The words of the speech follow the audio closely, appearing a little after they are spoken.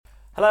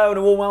Hello and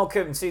a warm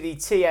welcome to the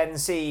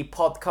TNC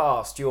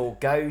podcast, your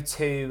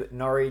go-to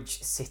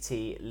Norwich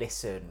City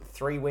listen.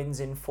 3 wins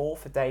in 4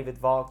 for David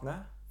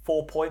Wagner,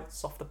 4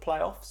 points off the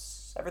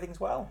playoffs. Everything's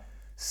well.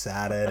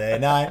 Saturday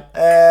night,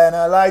 and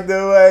I like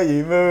the way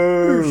you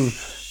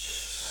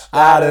move.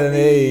 Adam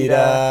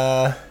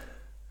Idah.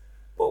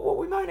 What are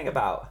we moaning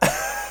about?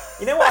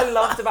 You know what I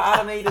loved about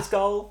Adam Idah's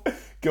goal?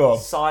 Go on.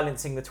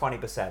 Silencing the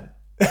 20%.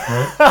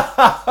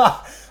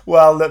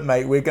 Well, look,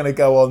 mate, we're going to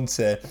go on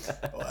to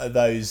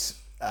those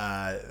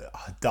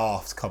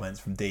daft comments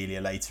from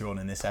Delia later on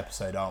in this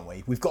episode, aren't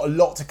we? We've got a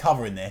lot to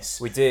cover in this.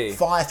 We do.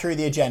 Fire through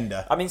the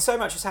agenda. I mean, so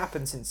much has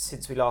happened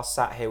since we last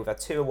sat here. We've had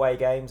 2 away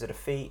games, a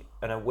defeat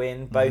and a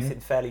win, both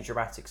in fairly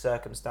dramatic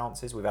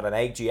circumstances. We've had an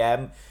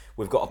AGM.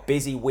 We've got a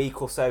busy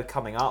week or so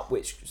coming up,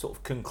 which sort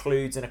of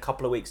concludes in a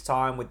couple of weeks'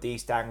 time with the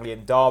East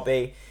Anglian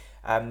derby.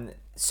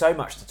 So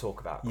much to talk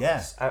about,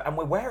 Chris. Yeah. And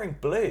we're wearing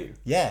blue.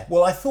 Yeah,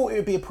 well, I thought it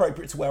would be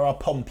appropriate to wear our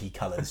Pompey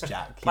colours,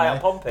 Jack. Play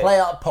up Pompey. Play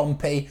up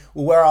Pompey.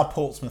 We'll wear our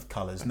Portsmouth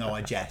colours. No,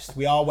 I jest.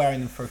 We are wearing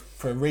them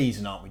for a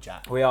reason, aren't we,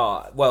 Jack? We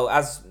are. Well,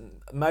 as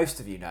most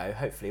of you know,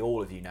 hopefully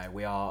all of you know,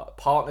 we are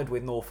partnered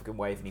with Norfolk and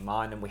Waveney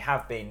Mine, and we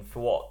have been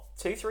for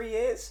 2-3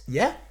 years?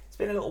 Yeah. It's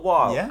been a little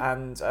while. Yeah.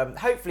 And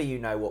hopefully you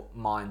know what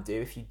Mine do.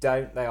 If you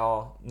don't, they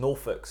are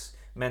Norfolk's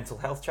mental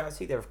health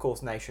charity. They're of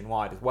course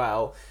nationwide as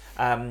well,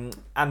 and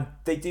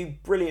they do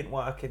brilliant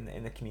work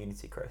in the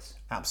community, Chris.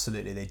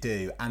 Absolutely, they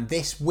do. And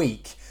this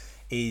week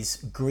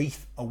is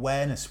Grief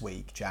Awareness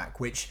Week, Jack,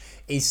 which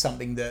is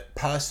something that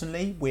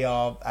personally we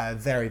are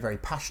very, very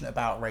passionate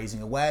about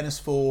raising awareness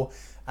for,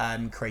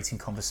 creating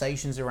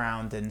conversations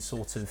around, and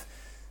sort of,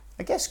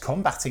 I guess,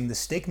 combating the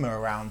stigma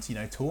around,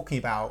 talking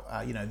about,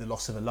 the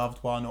loss of a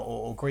loved one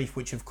or grief,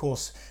 which of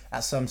course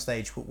at some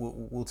stage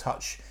will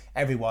touch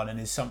everyone, and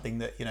is something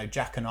that,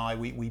 Jack and I,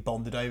 we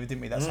bonded over,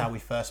 didn't we? That's how we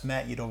first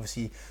met. You'd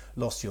obviously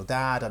lost your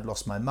dad, I'd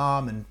lost my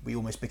mum, and we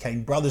almost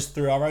became brothers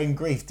through our own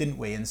grief, didn't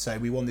we? And so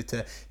we wanted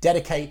to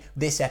dedicate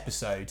this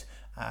episode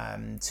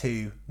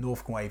to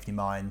Norfolk and Waveney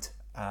Mind,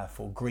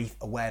 for Grief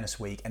Awareness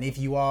Week. And if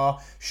you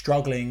are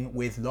struggling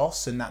with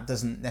loss, and that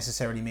doesn't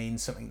necessarily mean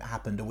something that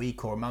happened a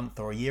week or a month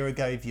or a year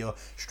ago, if you're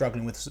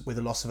struggling with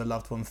the loss of a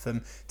loved one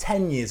from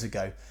 10 years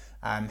ago,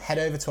 head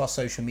over to our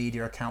social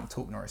media account,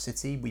 Talk Norwich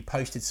City. We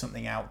posted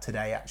something out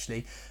today,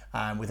 actually,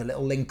 with a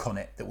little link on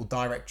it that will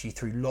direct you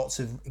through lots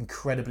of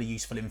incredibly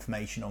useful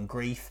information on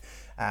grief,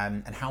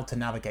 and how to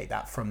navigate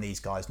that from these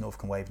guys,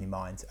 Norfolk and Waveney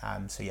Mind.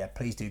 So yeah,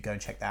 please do go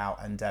and check that out,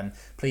 and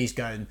please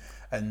go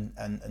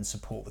and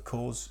support the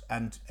cause.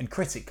 And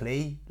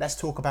critically, let's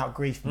talk about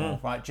grief more,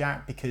 right,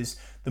 Jack? Because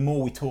the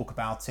more we talk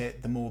about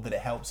it, the more that it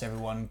helps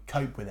everyone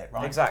cope with it,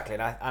 right? Exactly,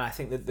 and I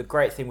think that the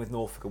great thing with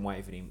Norfolk and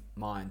Waveney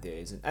Mind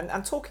is,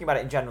 and talking about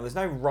it in general, there's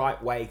no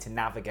right way to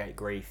navigate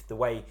grief. The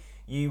way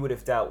you would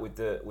have dealt with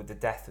the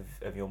death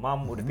of your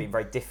mum would have been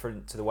very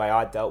different to the way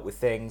I dealt with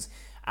things,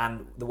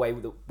 and the way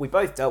that we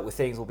both dealt with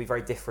things will be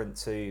very different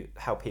to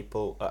how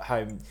people at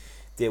home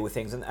deal with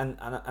things.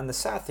 And the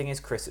sad thing is,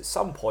 Chris, at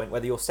some point,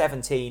 whether you're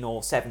 17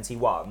 or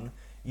 71,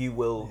 you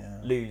will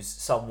lose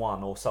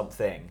someone or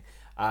something,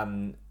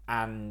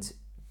 and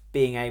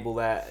being able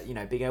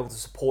to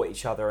support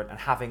each other and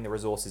having the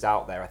resources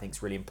out there, I think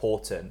is really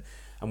important.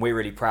 And we're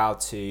really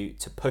proud to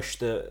push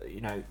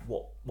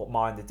what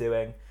Mind are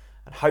doing.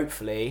 And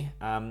hopefully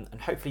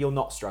you're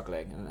not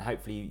struggling, and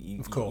hopefully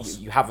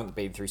you haven't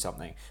been through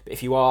something. But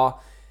if you are,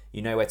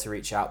 you know where to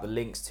reach out. The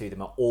links to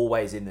them are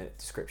always in the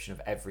description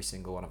of every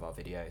single one of our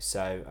videos.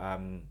 So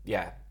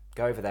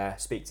go over there,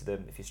 speak to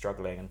them if you're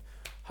struggling, and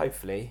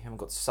hopefully you haven't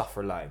got to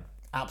suffer alone.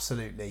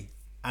 Absolutely.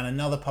 And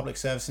another public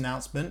service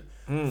announcement,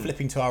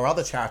 flipping to our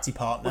other charity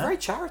partner. We're very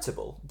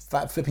charitable.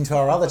 Flipping to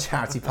our other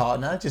charity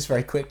partner, just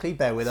very quickly,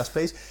 bear with us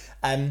please.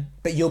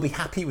 But you'll be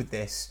happy with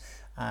this.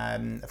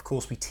 Of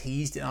course, we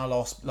teased in our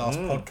last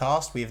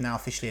podcast. We have now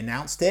officially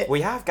announced it.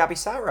 We have Gabby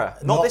Sarah.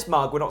 Not this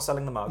mug. We're not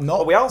selling the mug.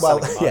 Not, we are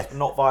selling the mugs, yeah, but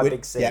not via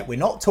Big C. Yeah, we're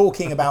not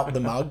talking about the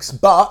mugs,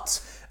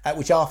 but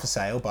which are for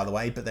sale, by the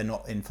way, but they're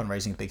not in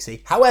fundraising Big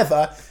C.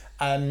 However,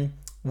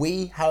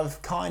 we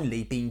have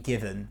kindly been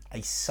given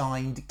a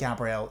signed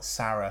Gabriel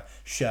Sarah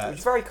shirt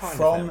very kind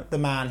from the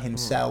man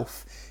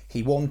himself.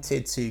 He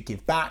wanted to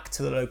give back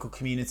to the local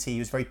community. He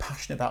was very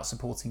passionate about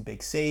supporting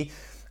Big C.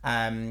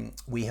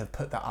 We have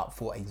put that up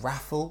for a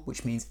raffle,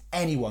 which means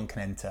anyone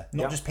can enter,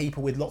 not just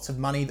people with lots of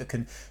money that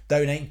can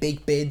donate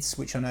big bids,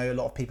 which I know a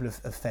lot of people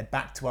have fed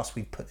back to us.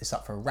 We've put this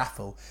up for a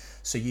raffle,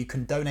 so you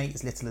can donate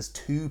as little as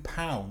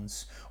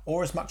 £2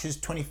 or as much as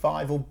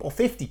 £25 or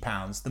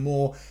 £50. The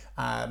more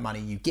money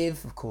you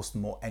give, of course, the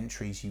more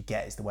entries you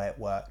get, is the way it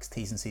works.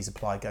 T's and C's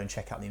apply. Go and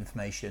check out the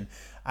information.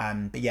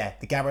 But yeah,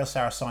 the Gabriel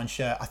Sarah signed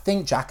shirt. I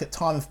think, Jack, at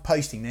time of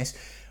posting this,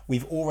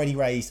 we've already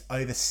raised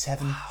over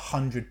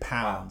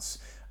 £700.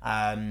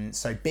 Wow.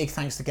 So big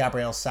thanks to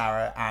Gabrielle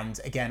Sarah, and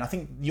again, I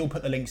think you'll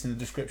put the links in the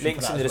description.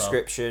 Links in the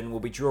description. We'll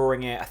be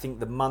drawing it, I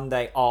think, the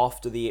Monday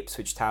after the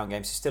Ipswich Town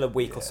game, so still a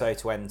week or so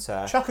to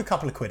enter. Chuck a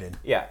couple of quid in.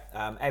 Yeah,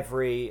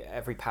 every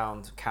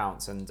pound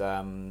counts,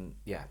 and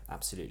yeah,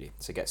 absolutely.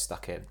 So get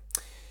stuck in.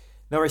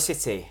 Norwich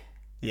City.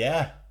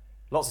 Yeah.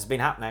 Lots has been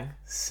happening.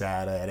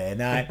 Saturday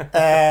night,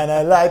 and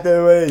I like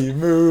the way you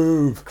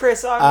move.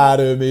 Chris,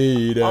 Adam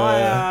Idah. I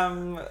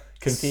am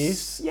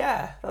confused.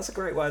 Yeah, that's a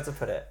great way to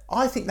put it.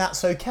 I think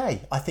that's okay.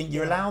 I think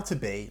you're allowed to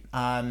be.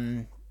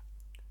 I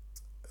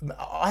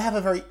have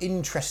a very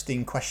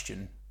interesting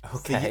question.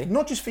 Okay.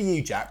 Not just for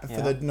you, Jack, but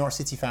for the Norwich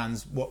City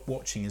fans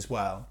watching as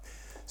well.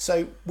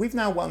 So we've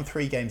now won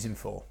 3 games in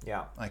 4.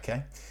 Yeah.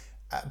 Okay.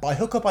 By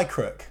hook or by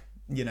crook,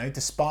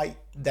 despite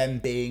them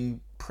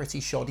being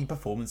pretty shoddy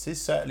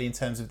performances, certainly in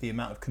terms of the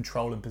amount of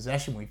control and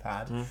possession we've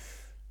had,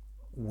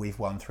 we've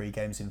won 3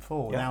 games in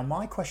 4. Yeah. Now,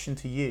 my question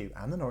to you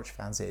and the Norwich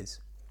fans is,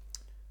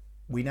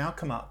 we now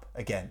come up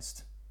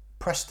against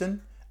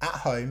Preston at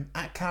home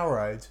at Carrow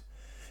Road,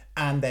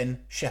 and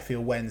then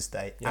Sheffield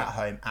Wednesday at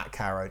home at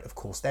Carrow Road. Of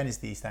course, then is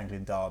the East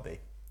Anglian Derby.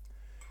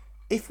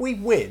 If we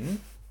win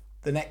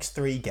the next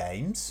 3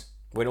 games...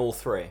 Win all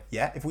 3.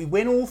 Yeah, if we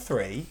win all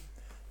 3,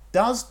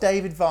 does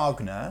David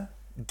Wagner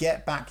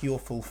get back your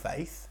full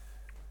faith?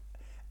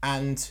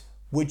 And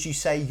would you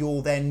say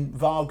you're then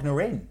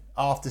Wagner in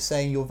after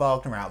saying you're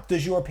Wagner out?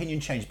 Does your opinion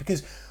change?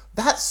 Because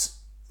that's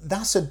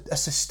a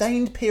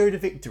sustained period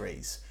of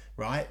victories,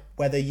 right?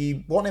 Whether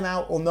you want him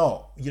out or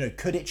not,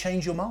 could it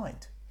change your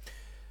mind?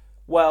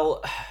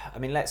 Well, I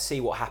mean, let's see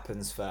what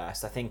happens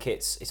first. I think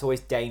it's always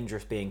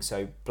dangerous being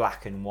so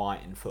black and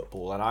white in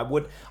football, and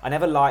I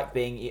never like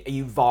being, are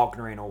you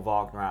Wagner in or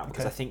Wagner out?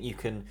 Because I think you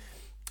can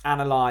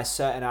analyse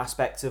certain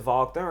aspects of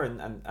Wagner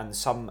and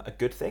some are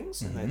good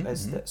things. And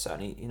there's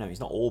certainly, he's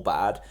not all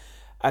bad.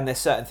 And there's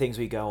certain things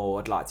we go, oh,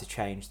 I'd like to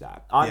change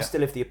that. I'm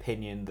still of the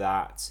opinion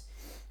that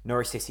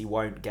Norwich City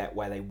won't get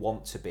where they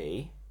want to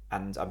be.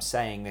 And I'm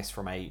saying this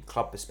from a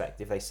club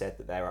perspective. They said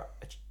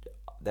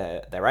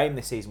that their aim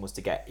this season was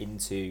to get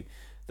into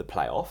the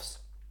playoffs.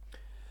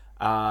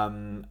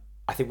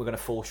 I think we're going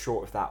to fall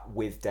short of that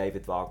with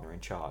David Wagner in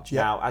charge.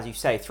 Yeah. Now, as you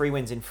say, 3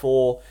 wins in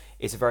 4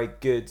 is a very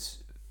good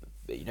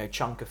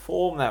chunk of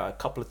form. There are a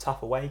couple of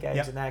tough away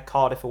games in there.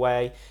 Cardiff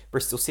away,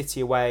 Bristol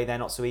City away. They're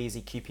not so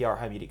easy. QPR at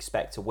home, you'd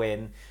expect to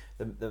win.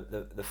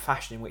 The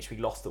fashion in which we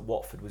lost at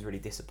Watford was really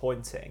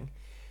disappointing.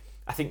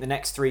 I think the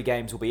next 3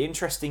 games will be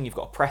interesting. You've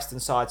got a Preston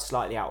side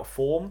slightly out of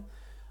form.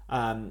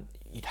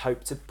 You'd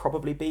hope to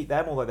probably beat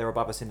them, although they're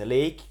above us in the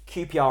league.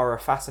 QPR are a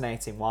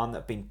fascinating one that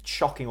have been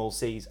shocking all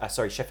season.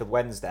 Sheffield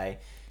Wednesday,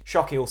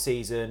 shocking all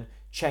season.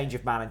 Change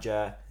of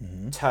manager,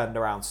 turned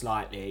around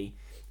slightly.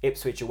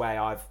 Ipswich away,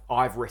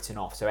 I've written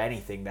off, so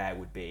anything there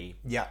would be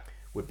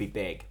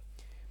big.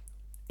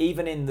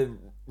 Even in the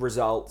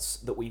results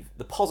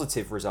the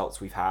positive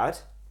results we've had,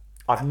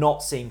 I've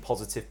not seen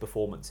positive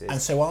performances. And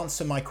so,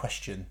 answer my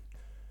question: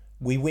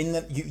 we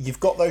win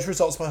you've got those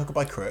results by hook or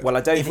by crook. Well,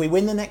 if we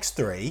win the next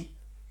 3,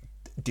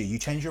 do you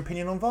change your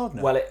opinion on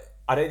Wagner? Well,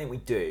 I don't think we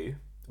do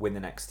win the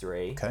next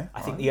 3. Okay.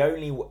 I think the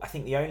only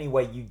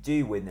way you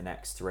do win the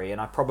next 3, and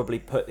I probably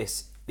put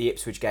the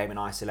Ipswich game in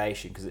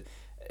isolation because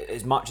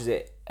as much as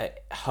it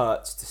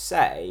hurts to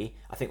say,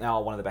 I think they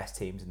are one of the best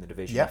teams in the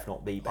division, if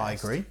not the best. I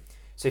agree.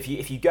 So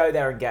if you go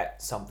there and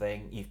get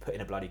something, you've put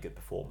in a bloody good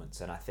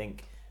performance, and I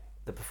think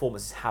the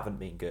performances haven't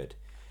been good.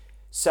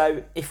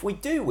 So if we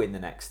do win the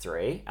next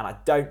 3, and I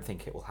don't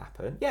think it will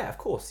happen, yeah, of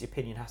course the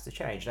opinion has to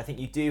change, and I think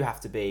you do have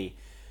to be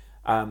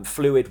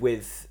fluid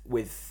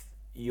with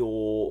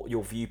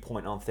your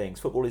viewpoint on things.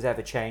 Football is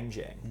ever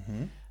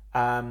changing.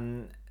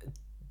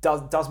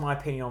 Does my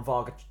opinion on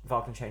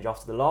Wagner change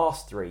after the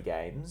last 3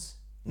 games?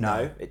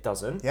 No, it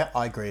doesn't. Yeah,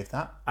 I agree with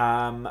that.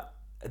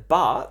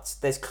 But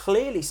there's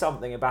clearly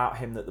something about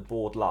him that the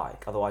board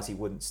like, otherwise he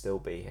wouldn't still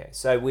be here.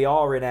 So we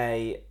are in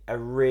a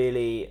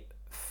really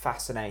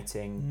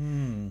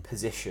fascinating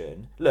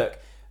position. Look,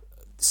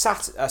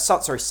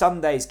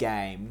 Sunday's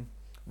game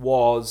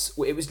was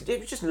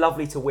just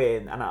lovely to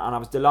win, and I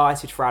was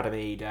delighted for Adam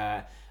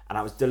Idah. And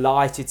I was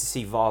delighted to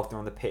see Wagner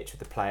on the pitch with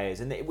the players.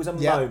 And it was a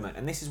moment.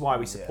 And this is why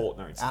we support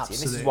Norwich City.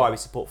 Absolutely. And this is why we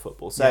support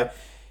football. So,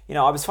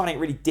 I was finding it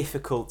really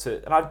difficult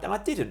to... And I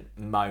didn't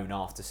moan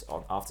after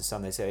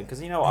Sunday's game.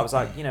 Because, I was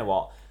like, you know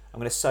what?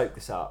 I'm going to soak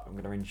this up. I'm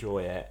going to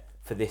enjoy it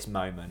for this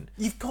moment.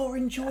 You've got to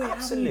enjoy it,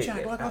 haven't you,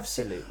 Jack?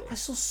 Absolutely. I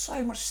saw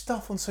so much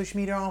stuff on social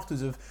media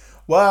afterwards of,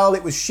 well,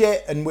 it was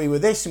shit and we were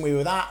this and we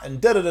were that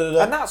and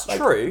da-da-da-da. And that's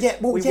true. Yeah,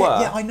 well, we were.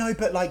 Yeah, I know,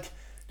 but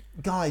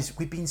guys,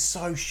 we've been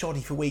so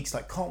shoddy for weeks.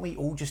 Can't we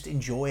all just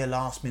enjoy a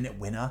last-minute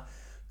winner?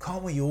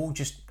 Can't we all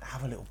just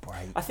have a little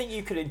break? I think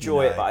you could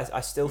enjoy it, but I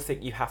still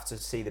think you have to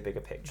see the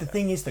bigger picture. The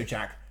thing is, though,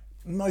 Jack,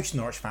 most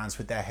Norwich fans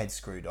with their heads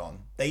screwed on,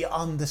 they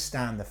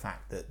understand the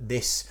fact that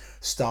this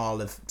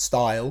style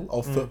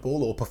of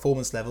football or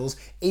performance levels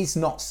is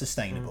not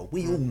sustainable.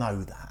 We all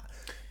know that.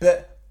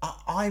 But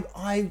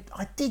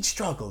I did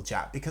struggle,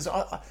 Jack, because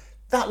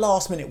that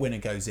last-minute winner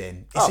goes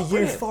in. It's a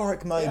brilliant,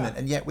 euphoric moment,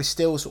 and yet we're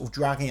still sort of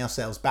dragging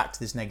ourselves back to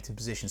this negative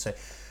position. So,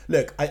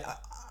 look,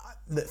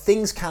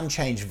 things can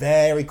change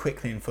very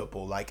quickly in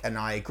football, and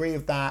I agree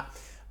with that.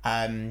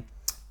 I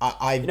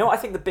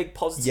think the big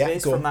positive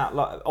is from that.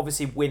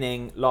 Obviously,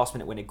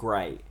 last-minute winner,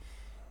 great.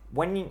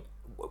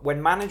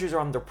 when managers are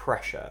under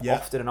pressure, Yeah.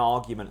 often an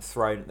argument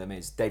thrown at them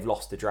is they've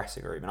lost the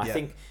dressing room. And I Yeah.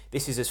 think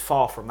this is as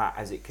far from that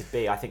as it could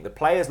be. I think the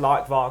players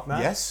like Wagner.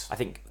 Yes. I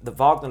think that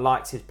Wagner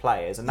likes his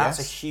players, and that's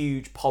Yes. a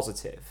huge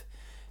positive.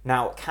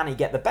 Now, can he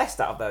get the best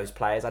out of those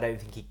players? I don't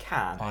think he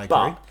can. I agree.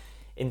 But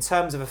in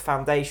terms of a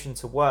foundation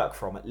to work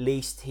from, at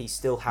least he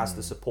still has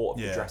the support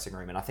of the Yeah. dressing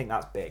room, and I think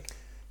that's big.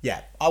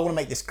 Yeah, I want to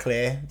make this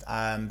clear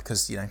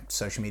because, you know,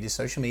 social media is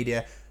social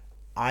media.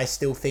 I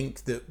still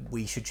think that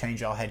we should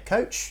change our head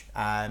coach.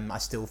 I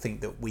still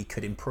think that we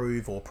could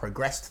improve or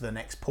progress to the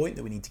next point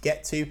that we need to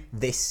get to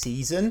this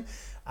season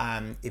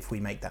if we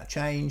make that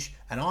change.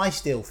 And I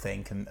still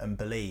think and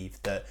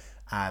believe that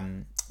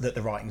that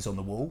the writing's on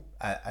the wall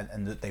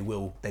and that they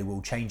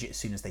will change it as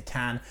soon as they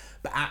can.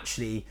 But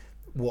actually,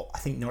 what I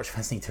think Norwich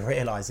fans need to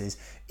realise is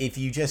if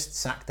you just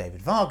sack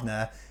David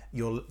Wagner,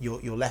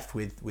 you're left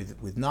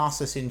with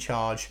Narcissus in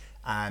charge.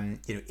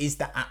 You know, is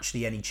that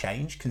actually any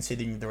change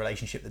considering the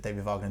relationship that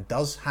David Wagner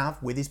does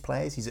have with his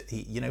players?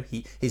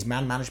 His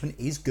man management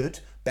is good,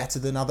 better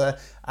than other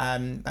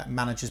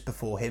managers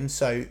before him.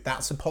 So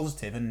that's a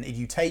positive. And if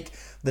you take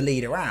the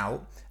leader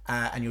out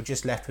and you're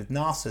just left with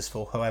Narcissus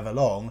for however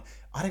long,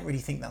 I don't really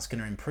think that's going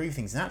to improve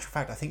things. In actual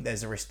fact, I think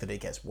there's a risk that it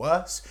gets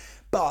worse.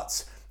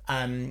 But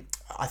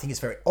I think it's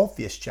very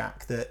obvious,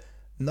 Jack, that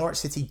Norwich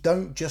City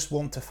don't just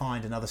want to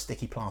find another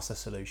sticky plaster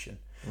solution,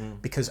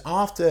 because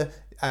after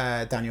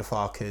Daniel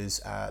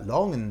Farke's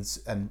long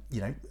and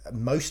you know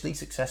mostly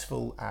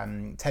successful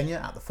tenure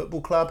at the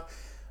football club,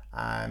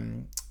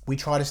 we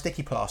tried a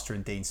sticky plaster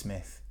in Dean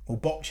Smith. We'll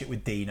botch it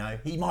with Dino.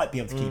 He might be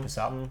able to keep us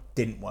up.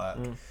 Didn't work.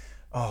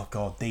 Oh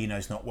God,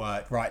 Dino's not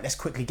worked. Right, let's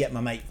quickly get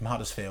my mate from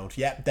Huddersfield.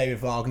 Yep,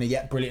 David Wagner.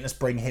 Yep, brilliant. Let's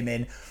bring him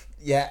in.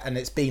 Yeah, and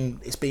it's been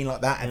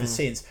like that ever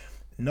since.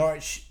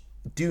 Norwich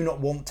do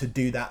not want to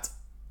do that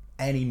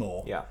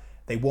anymore. Yeah.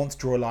 They want to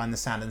draw a line in the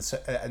sand,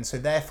 and so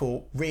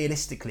therefore,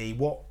 realistically,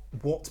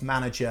 what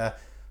manager,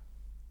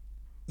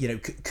 you know,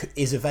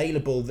 is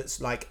available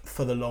that's like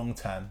for the long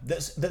term,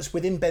 that's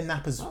within Ben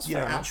Napper's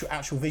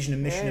actual vision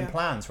and mission and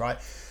plans, right?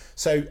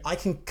 So I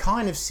can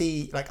kind of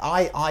see, like,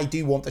 I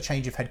do want a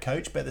change of head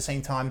coach, but at the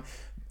same time,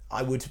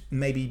 I would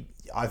maybe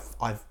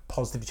I've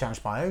positively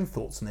challenged my own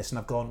thoughts on this, and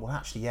I've gone, well,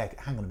 actually, yeah,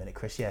 hang on a minute,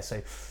 Chris. Yeah,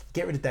 so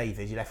get rid of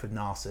David, you're left with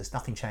Narcissus,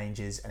 nothing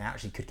changes, and it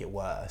actually could get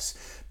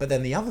worse. But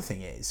then the other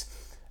thing is,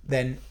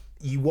 then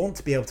you want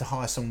to be able to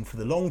hire someone for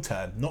the long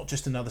term, not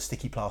just another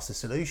sticky plaster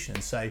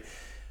solution. So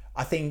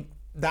I think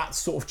that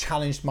sort of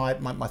challenged my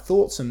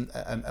thoughts and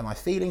my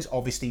feelings.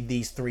 Obviously,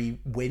 these 3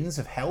 wins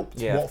have helped.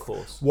 Yeah, of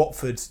course.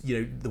 Watford, you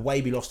know, the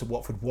way we lost to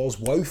Watford was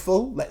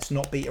woeful. Let's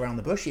not beat around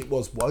the bush. It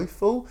was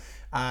woeful.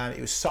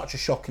 It was such a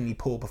shockingly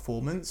poor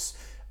performance.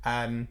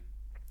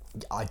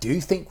 I do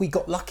think we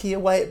got lucky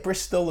away at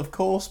Bristol, of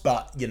course,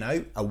 but you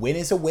know, a win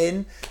is a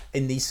win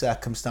in these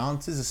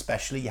circumstances.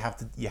 Especially, you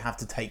have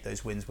to take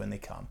those wins when they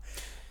come.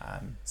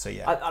 So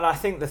yeah, and I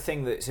think the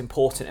thing that's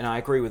important, and I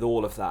agree with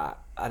all of that,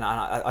 and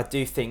I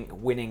do think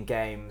winning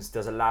games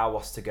does allow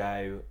us to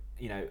go,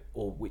 you know,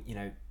 or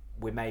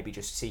we're maybe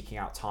just seeking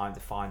out time to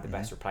find the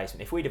best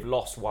replacement. If we'd have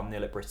lost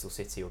 1-0 at Bristol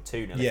City or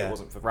 2-0, if it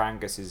wasn't for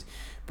Rangus's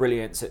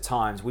brilliance at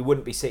times, we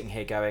wouldn't be sitting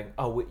here going,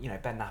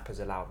 Ben Napper's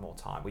allowed more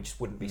time. We just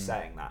wouldn't be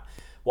saying that.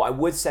 What I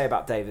would say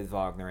about David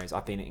Wagner is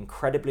I've been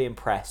incredibly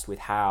impressed with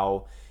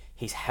how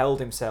he's held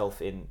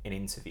himself in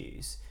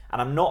interviews.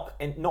 And I'm not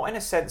in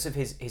a sense of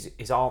his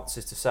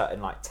answers to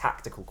certain like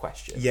tactical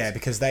questions. Yeah,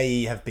 because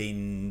they've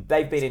been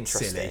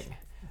interesting. Silly.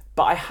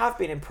 But I have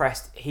been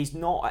impressed. He's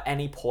not at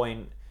any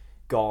point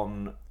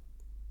gone,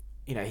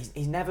 you know,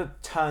 he's never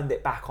turned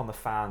it back on the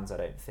fans, I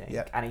don't think.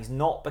 Yep. And he's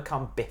not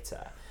become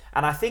bitter.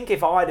 And I think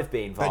if I'd have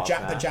been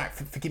Wagner... But Jack,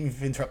 forgive me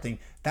for interrupting,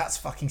 that's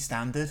fucking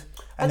standard.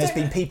 And there's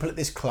been people at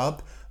this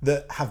club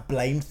that have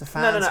blamed the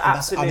fans. No, and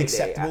absolutely. That's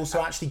unacceptable.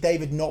 So actually,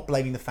 David not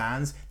blaming the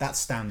fans, that's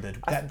standard.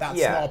 That's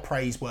not a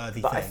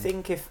praiseworthy thing. But I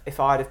think if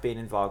I'd have been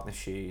in Wagner's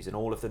shoes and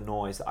all of the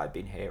noise that I'd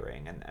been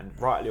hearing, and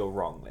rightly or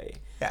wrongly,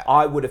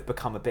 I would have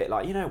become a bit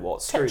like, you know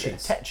what, screw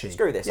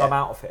this, I'm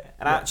out of here.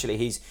 And actually,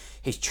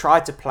 he's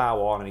tried to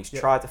plough on and he's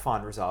tried to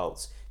find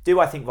results. Do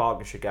I think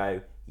Wagner should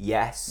go?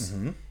 Yes.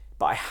 Mm-hmm.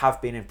 But I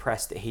have been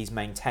impressed that he's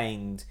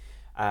maintained...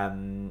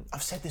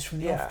 I've said this from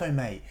the off though,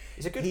 mate.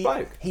 He's a good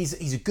bloke.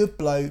 He's a good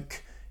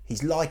bloke.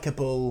 He's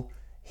likeable.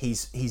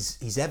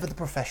 He's ever the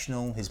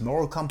professional. His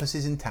moral compass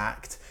is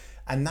intact,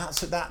 and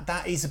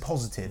that is a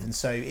positive. And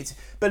so it's.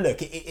 But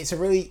look, it's a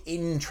really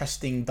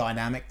interesting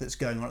dynamic that's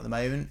going on at the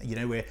moment. You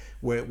know,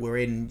 we're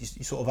in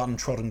sort of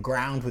untrodden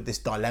ground with this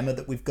dilemma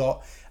that we've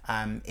got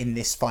in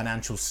this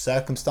financial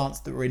circumstance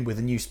that we're in with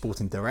a new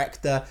sporting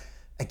director.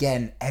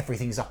 Again,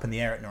 everything's up in the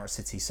air at Norwich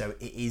City, so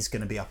it is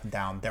going to be up and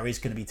down. There is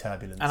going to be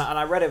turbulence. And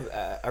I read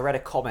a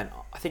comment.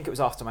 I think it was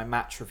after my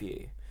match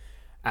review,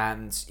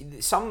 and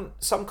some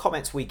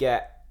comments we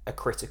get are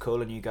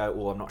critical, and you go,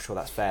 "Oh, I'm not sure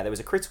that's fair." There was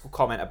a critical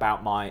comment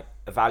about my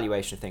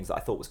evaluation of things that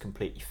I thought was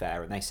completely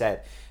fair, and they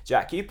said,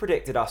 "Jack, you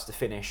predicted us to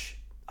finish,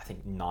 I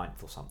think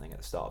 9th or something at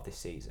the start of this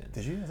season.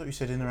 Did you? I thought you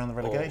said in around the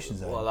relegation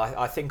zone. Well,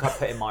 I think I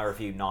put in my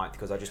review 9th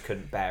because I just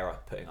couldn't bear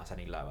putting us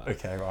any lower.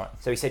 Okay, right.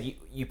 So he said,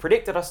 you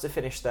predicted us to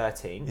finish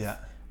 13th. Yeah.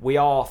 We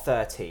are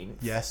 13th.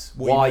 Yes.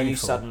 Why are you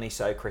suddenly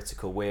so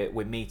critical?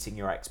 We're meeting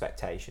your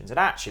expectations. And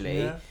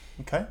actually,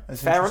 okay,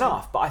 fair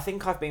enough. But I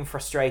think I've been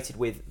frustrated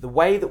with the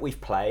way that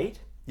we've played.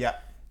 Yeah.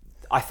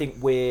 I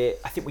think we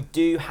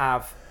do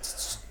have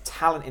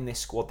talent in this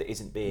squad that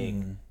isn't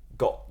being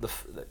got the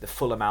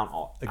full amount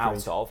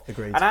out of.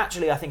 Agreed. And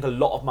actually, I think a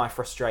lot of my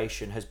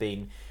frustration has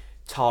been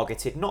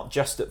targeted not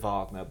just at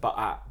Wagner but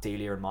at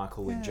Delia and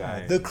Michael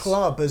Wynne-Jones. The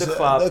club,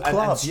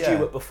 and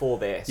Stuart before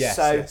this.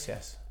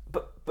 Yes.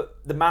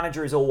 But the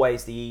manager is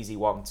always the easy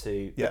one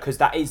to because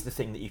that is the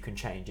thing that you can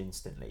change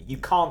instantly. You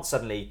can't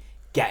suddenly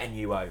get a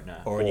new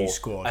owner or a new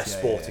squad, a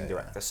sporting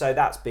director. So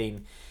that's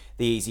been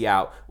the easy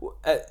out.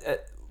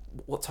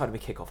 What time did we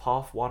kick off?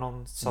 1:30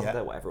 on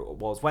Sunday, whatever it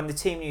was. When the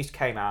team news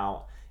came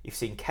out, you've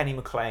seen Kenny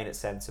McLean at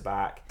centre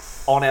back.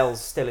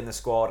 Onel's still in the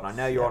squad, and I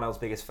know you're Onel's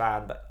biggest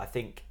fan, but I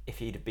think if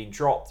he'd have been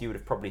dropped, you would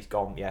have probably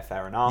gone, yeah,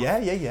 fair enough.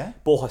 Yeah.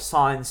 Borja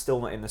Sainz still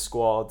not in the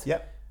squad.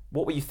 Yep.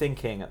 What were you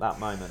thinking at that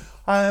moment?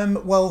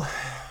 Well,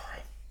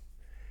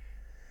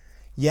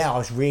 I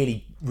was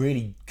really,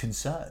 really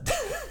concerned.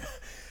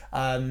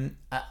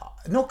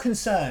 Not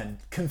concerned,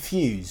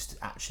 confused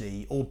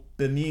actually, or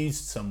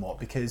bemused somewhat,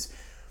 because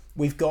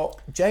we've got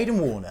Jayden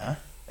Warner,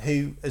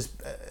 who,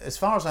 as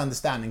far as I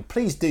understand, and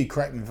please do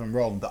correct me if I'm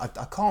wrong, but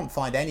I can't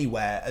find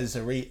anywhere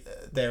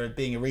there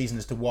being a reason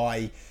as to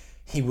why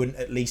he wouldn't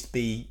at least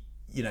be,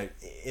 in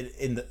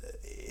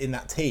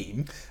that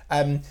team.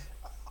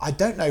 I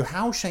don't know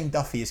how Shane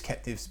Duffy has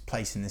kept his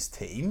place in this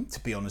team, to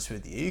be honest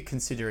with you,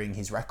 considering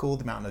his record,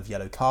 the amount of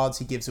yellow cards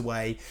he gives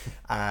away.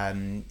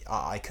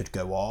 I could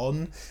go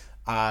on.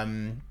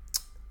 And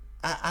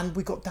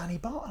we got Danny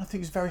Bart, and I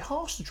think it was very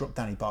harsh to drop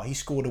Danny Bart. He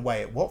scored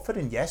away at Watford,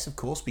 and yes, of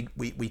course,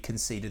 we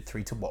conceded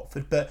 3 to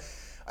Watford, but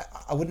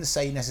I wouldn't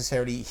say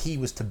necessarily he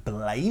was to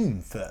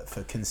blame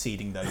for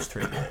conceding those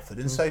 3 at Watford.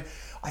 And so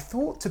I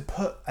thought to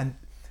put a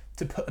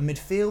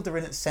midfielder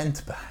in at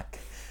centre-back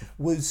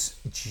was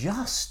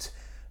just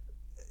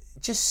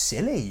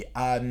silly,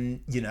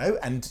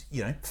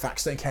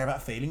 facts don't care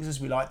about feelings, as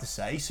we like to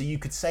say. So you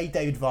could say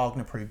David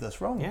Wagner proved us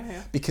wrong,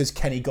 because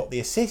Kenny got the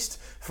assist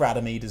for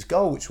Adam Idah's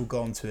goal, which we'll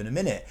go on to in a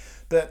minute.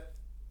 But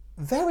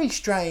very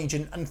strange,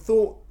 and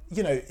thought,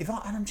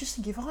 I'm just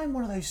thinking, if I'm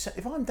one of those,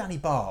 if I'm Danny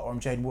Bart or I'm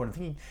Jayden Warner, I'm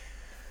thinking,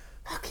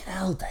 fucking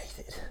hell,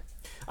 David.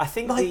 I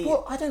think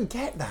I don't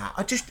get that.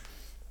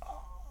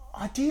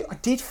 I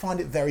did find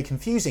it very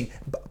confusing.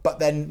 But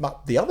then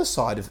the other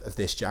side of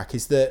this, Jack,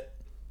 is that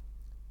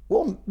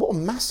what a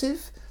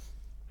massive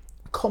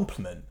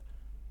compliment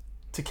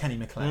to Kenny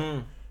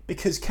McLean.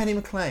 Because Kenny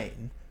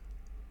McLean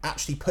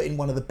actually put in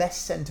one of the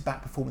best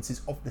centre-back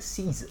performances of the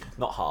season.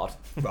 Not hard.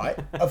 Right,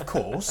 of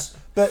course.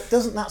 But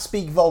doesn't that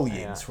speak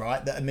volumes,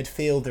 right? That a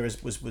midfielder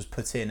was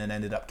put in and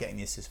ended up getting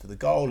the assist for the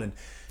goal, and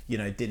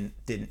didn't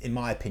in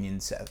my opinion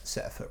set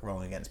a foot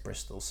wrong against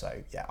Bristol.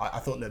 So yeah, I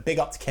thought, look, big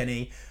up to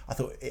Kenny. I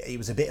thought it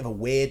was a bit of a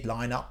weird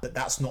lineup, but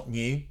that's not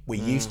new.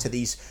 We're used to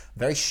these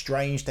very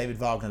strange David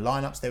Wagner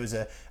lineups. There was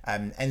a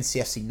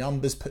NCFC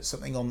Numbers put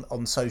something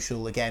on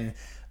social again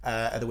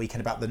at the weekend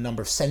about the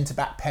number of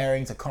centre-back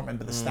pairings. I can't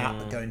remember the stat,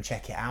 but go and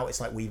check it out.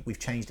 It's like we've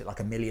changed it like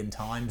 1 million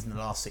times in the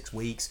last 6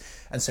 weeks,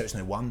 and so it's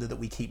no wonder that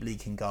we keep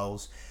leaking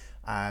goals.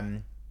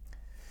 I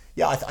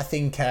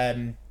think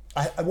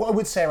what I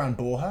would say around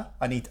Borja,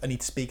 I need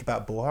to speak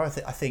about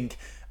Borja. I think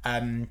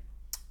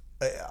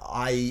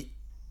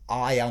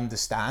I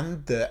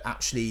understand that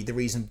actually the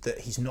reason that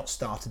he's not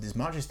started as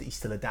much is that he's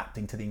still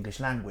adapting to the English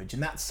language,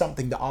 and that's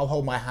something that I'll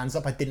hold my hands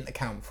up. I didn't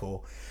account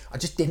for. I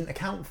just didn't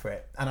account for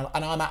it, and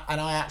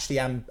I actually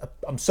am.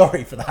 I'm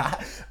sorry for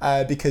that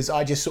because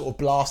I just sort of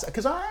blast,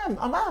 because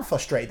I'm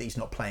frustrated that he's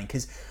not playing,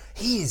 because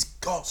he has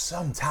got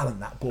some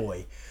talent, that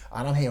boy.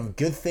 And I'm hearing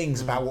good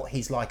things about what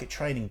he's like at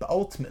training. But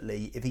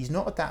ultimately, if he's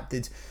not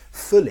adapted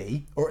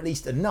fully, or at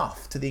least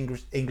enough, to the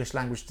English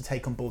language to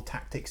take on board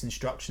tactics,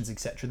 instructions,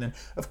 etc., then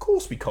of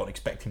course we can't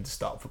expect him to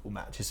start football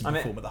matches and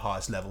perform at the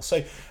highest level.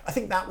 So I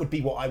think that would be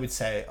what I would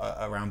say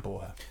around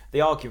Borja. The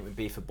argument would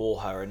be for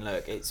Borja, and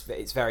look, it's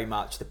very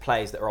much the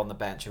players that are on the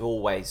bench are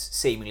always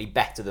seemingly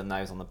better than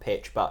those on the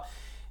pitch. But,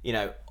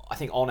 I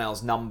think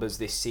Onel's numbers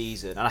this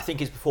season, and I think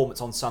his performance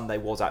on Sunday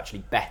was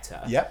actually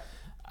better. Yep,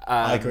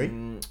 I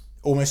agree.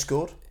 Almost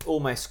scored.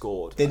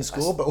 Didn't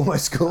score, but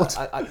almost scored.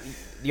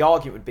 The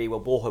argument would be, well,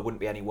 Borja wouldn't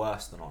be any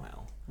worse than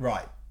Onel.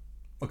 Right.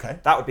 Okay.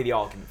 That would be the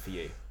argument for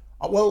you.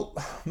 Well,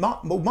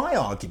 my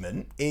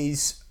argument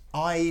is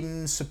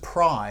I'm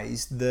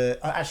surprised that...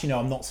 Actually, no,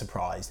 I'm not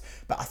surprised.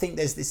 But I think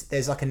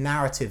there's like a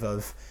narrative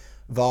of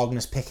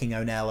Wagner's picking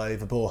Onel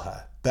over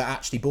Borja. But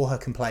actually, Borja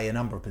can play a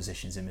number of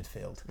positions in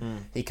midfield.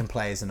 He can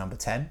play as a number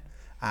 10.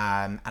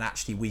 And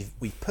actually,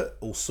 we've put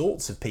all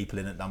sorts of people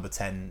in at number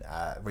 10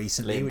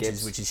 recently, which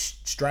is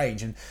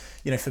strange. And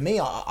for me,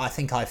 I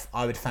think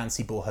I would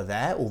fancy Borja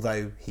there,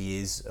 although he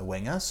is a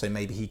winger, so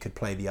maybe he could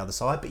play the other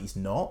side, but he's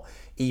not.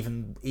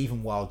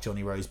 Even while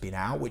Johnny Rowe's been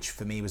out, which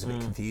for me was a bit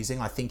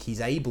confusing, I think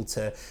he's able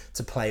to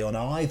play on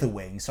either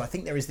wing. So I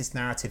think there is this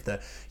narrative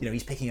that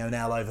he's picking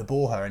Onel over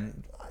Borja,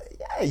 and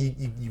yeah,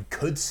 you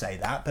could say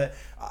that, but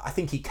I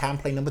think he can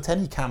play number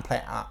 10. He can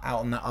play out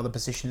on that other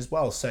position as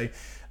well. So.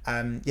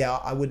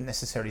 I wouldn't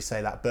necessarily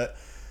say that, but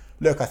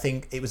look, I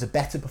think it was a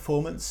better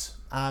performance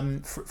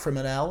from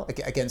Onel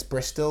against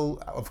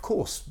Bristol. Of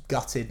course,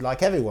 gutted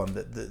like everyone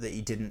that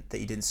he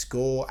didn't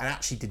score, and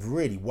actually did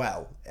really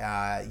well.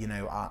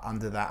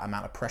 Under that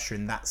amount of pressure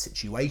in that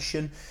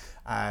situation,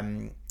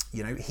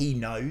 he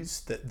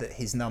knows that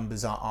his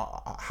numbers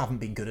haven't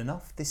been good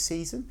enough this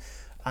season,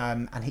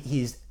 and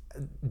he is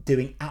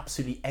doing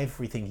absolutely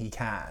everything he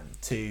can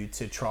to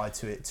try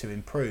to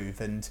improve.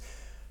 And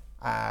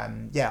I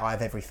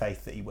have every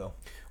faith that he will.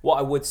 What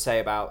I would say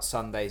about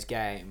Sunday's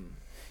game,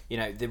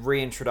 the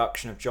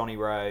reintroduction of Johnny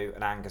Rowe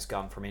and Angus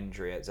Gunn from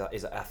injury is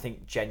I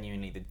think,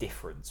 genuinely the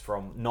difference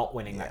from not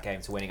winning that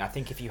game to winning. I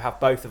think if you have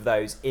both of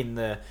those in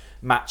the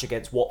match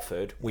against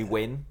Watford, we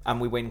win,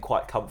 and we win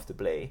quite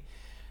comfortably.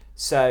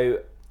 So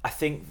I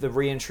think the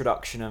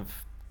reintroduction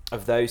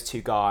of those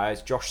two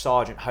guys, Josh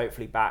Sargent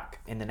hopefully back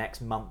in the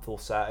next month or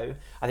so,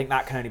 I think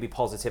that can only be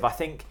positive. I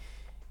think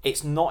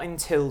it's not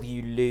until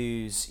you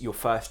lose your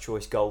first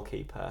choice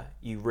goalkeeper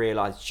you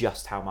realise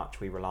just how much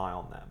we rely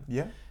on them.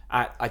 Yeah.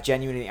 I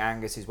genuinely think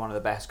Angus is one of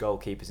the best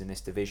goalkeepers in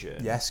this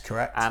division. Yes,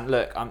 correct. And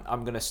look,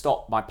 I'm going to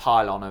stop my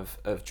pile-on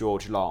of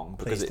George Long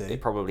because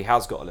it probably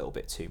has got a little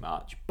bit too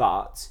much.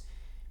 But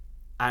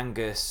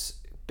Angus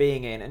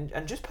being in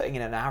and just putting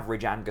in an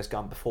average Angus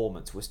Gunn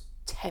performance was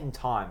 10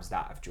 times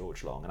that of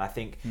George Long. And I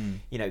think,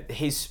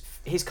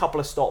 his couple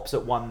of stops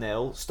at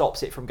 1-0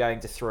 stops it from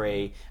going to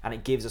 3, and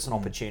it gives us an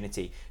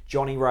opportunity.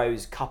 Johnny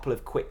Rowe's couple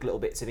of quick little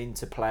bits of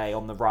interplay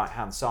on the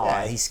right-hand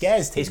side. Yeah, he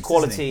scares teams, his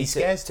quality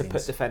to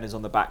put defenders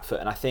on the back foot.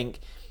 And I think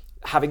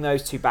having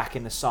those two back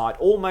in the side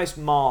almost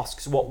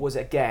masks what was,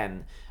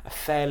 again, a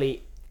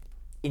fairly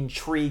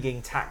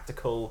intriguing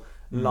tactical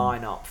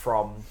lineup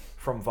from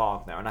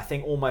Wagner. And I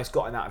think almost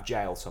got him out of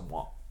jail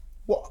somewhat.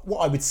 What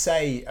I would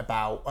say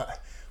about...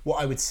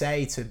 what I would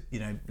say to,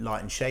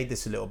 light and shade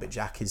this a little bit,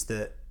 Jack, is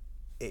that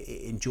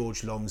in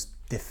George Long's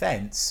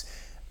defence,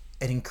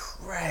 an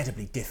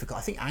incredibly difficult...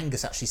 I think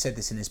Angus actually said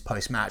this in his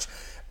post-match.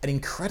 An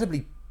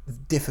incredibly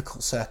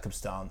difficult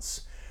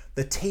circumstance.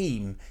 The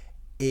team,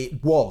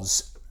 it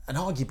was, and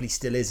arguably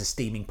still is, a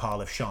steaming pile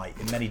of shite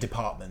in many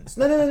departments.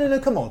 No,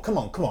 come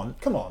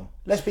on.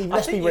 Let's be real.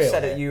 I think you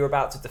said it, you were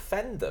about to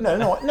defend them.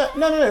 No,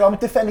 I'm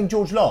defending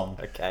George Long.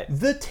 Okay.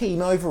 The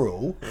team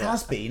overall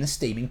has been a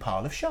steaming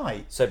pile of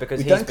shite. So because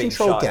we he's don't been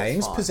control shite,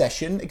 games,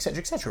 possession,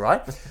 etc.,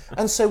 right?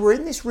 And so we're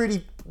in this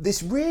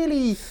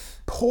really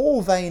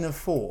poor vein of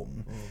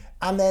form,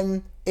 and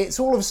then it's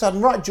all of a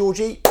sudden, right,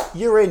 Georgie,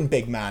 you're in,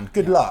 big man.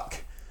 Good luck.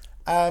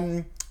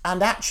 And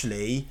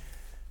actually,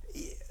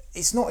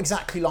 it's not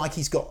exactly like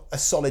he's got a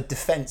solid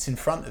defence in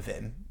front of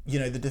him.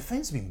 The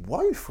defence has been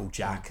woeful,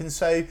 Jack. And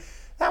so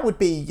that would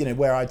be,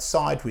 where I'd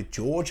side with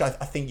George. I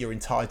think you're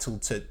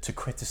entitled to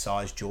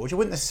criticise George. I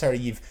wouldn't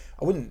necessarily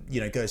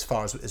go as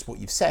far as what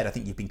you've said. I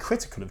think you've been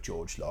critical of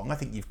George Long. I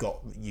think you've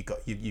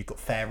got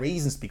fair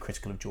reasons to be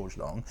critical of George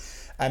Long.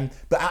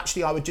 But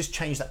actually, I would just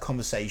change that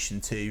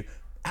conversation to,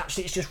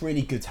 actually, it's just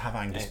really good to have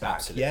Angus back.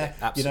 Absolutely, yeah,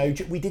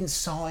 absolutely. We didn't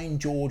sign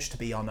George to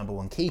be our number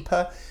one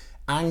keeper.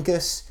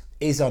 Angus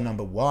is our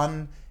number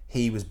one.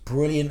 He was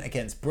brilliant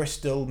against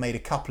Bristol, made a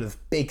couple of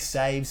big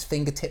saves,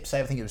 fingertip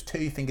save. I think it was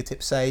 2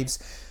 fingertip saves.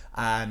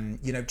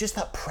 Just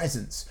that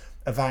presence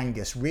of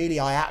Angus. Really,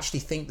 I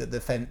actually think that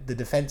the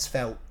defence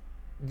felt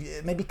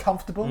maybe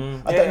comcomfortable.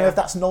 I don't know if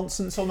that's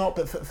nonsense or not,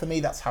 but for me,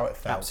 that's how it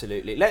felt.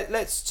 Absolutely.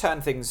 Let's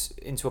turn things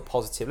into a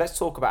positive. Let's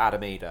talk about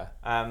Adam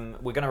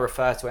Idah. We're going to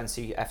refer to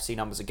NCFC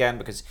numbers again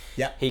because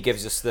he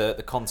gives us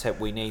the content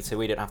we need, so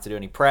we don't have to do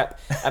any prep.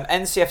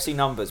 NCFC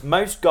numbers.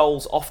 Most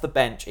goals off the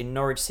bench in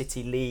Norwich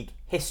City League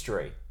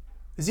history.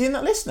 Is he in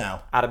that list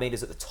now? Adam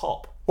Idah's at the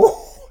top.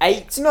 Oh,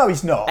 8. No,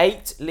 he's not.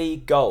 8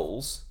 league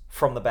goals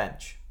from the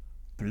bench.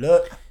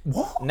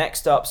 What?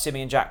 Next up,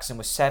 Simeon Jackson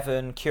with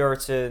 7,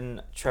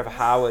 Curitan, Trevor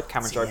Howard,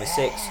 Cameron Joe with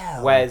 6,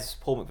 Wes,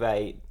 Paul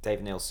McVeigh,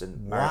 David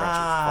Nielsen, Murray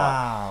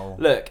Richards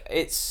with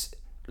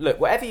 5. Look,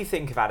 whatever you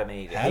think of Adam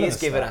Idah, he has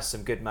given us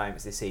some good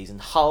moments this season.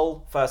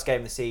 Hull, first game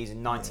of the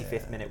season,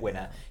 95th minute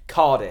winner.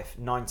 Cardiff,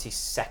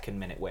 92nd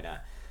minute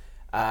winner.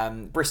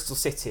 Bristol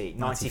City,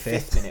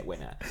 95th minute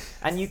winner.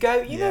 And you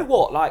go, you know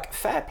what, like,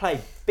 fair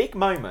play, big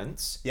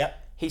moments. Yep.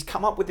 He's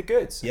come up with the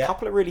goods. A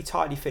couple of really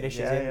tidy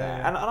finishes in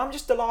there. And I'm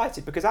just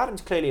delighted because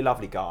Adam's clearly a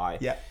lovely guy.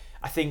 Yeah.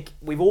 I think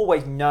we've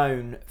always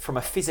known from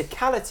a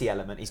physicality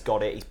element, he's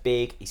got it. He's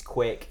big, he's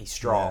quick, he's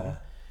strong. Yeah.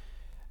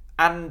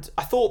 And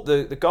I thought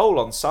the goal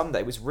on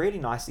Sunday was really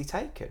nicely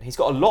taken. He's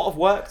got a lot of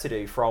work to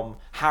do from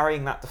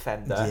harrying that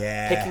defender,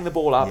 picking the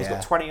ball up. He's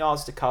got 20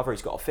 yards to cover.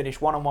 He's got to finish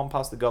one-on-one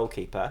past the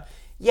goalkeeper.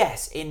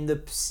 yes, in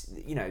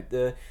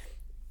the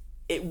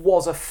it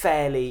was a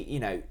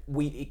fairly,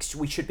 we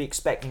should be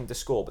expecting him to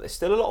score, but there's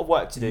still a lot of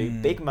work to do.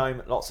 Big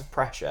moment, lots of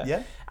pressure.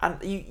 Yeah.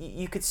 And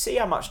you could see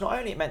how much not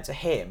only it meant to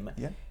him,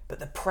 but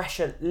the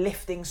pressure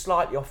lifting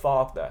slightly off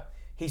Wagner.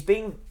 He's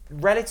been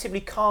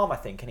relatively calm, I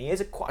think, and he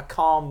is quite a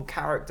calm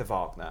character,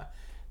 Wagner,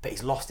 but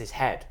he's lost his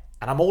head,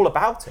 and I'm all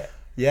about it.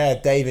 Yeah,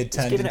 David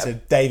turned into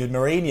David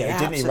Mourinho,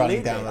 didn't he,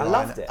 running down the line? I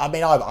loved it. I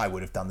mean, I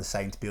would have done the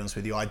same, to be honest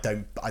with you. I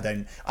think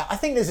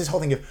there's this whole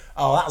thing of,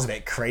 that was a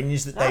bit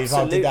cringe that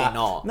David did that.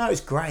 Not. No,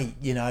 it's great.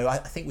 I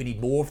think we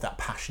need more of that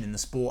passion in the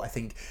sport. I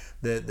think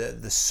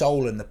the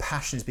soul and the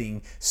passion is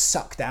being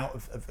sucked out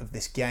of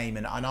this game,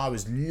 and I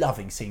was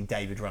loving seeing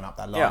David run up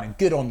that line. Yeah. And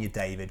good on you,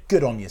 David.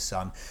 Good on you,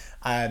 son.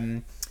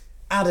 Adam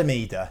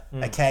Idah,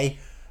 okay?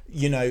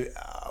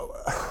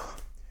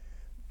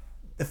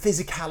 The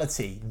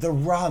physicality, the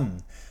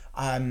run,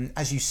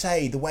 as you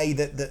say, the way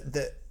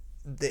that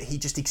he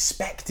just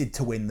expected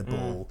to win the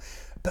ball.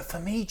 But for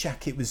me,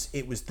 Jack, it was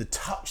the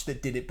touch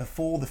that did it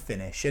before the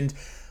finish. And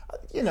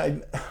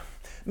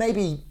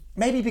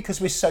maybe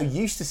because we're so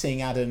used to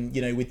seeing Adam,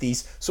 with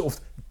these sort of,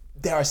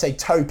 dare I say,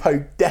 toe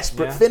poke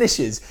desperate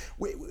finishes.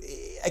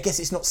 I guess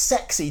it's not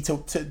sexy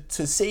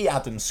to see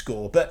Adam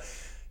score, but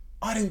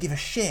I don't give a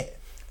shit.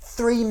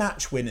 3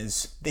 match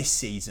winners this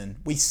season.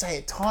 We say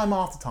it time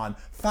after time.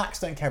 Facts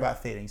don't care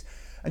about feelings.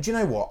 And do you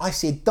know what? I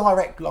see a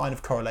direct line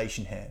of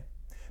correlation here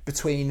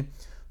between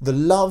the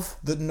love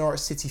that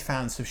Norwich City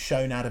fans have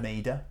shown Adam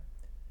Idah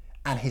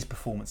and his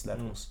performance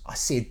levels. I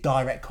see a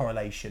direct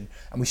correlation.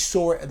 And we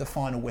saw it at the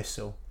final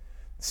whistle.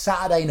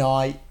 Saturday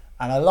night,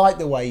 and I like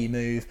the way he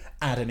moved,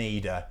 Adam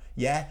Idah.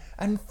 Yeah?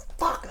 And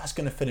fuck, that's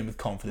going to fill him with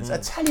confidence. I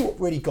tell you what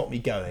really got me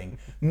going,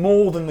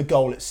 more than the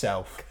goal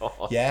itself.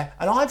 God. Yeah?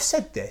 And I've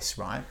said this,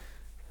 right?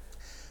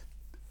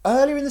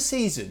 Earlier in the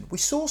season, we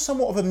saw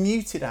somewhat of a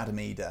muted Adam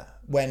Idah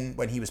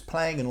when he was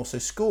playing and also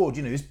scored,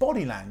 his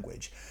body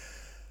language.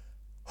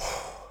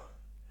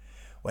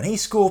 When he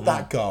scored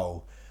that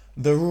goal,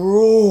 the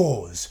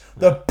roars,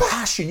 the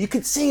passion, you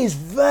could see his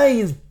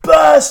veins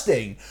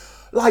bursting.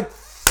 Like,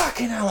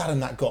 fucking hell, Adam,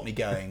 that got me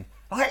going.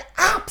 Like,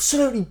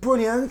 absolutely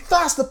brilliant. And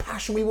that's the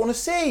passion we want to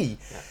see.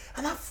 Yeah.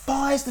 And that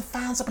fires the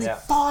fans up and it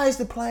fires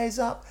the players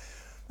up.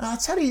 And I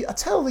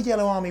tell the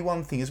Yellow Army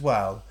one thing as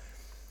well.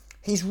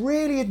 He's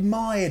really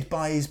admired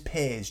by his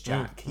peers,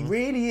 Jack. He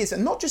really is.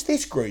 And not just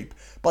this group,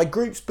 by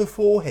groups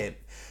before him.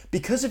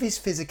 Because of his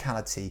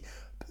physicality,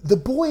 the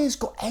boy has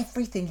got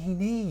everything he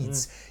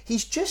needs.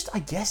 He's just, I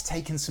guess,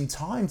 taken some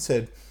time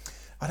to,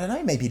 I don't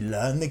know, maybe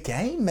learn the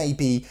game,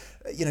 maybe,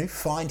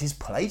 find his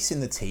place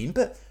in the team.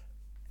 But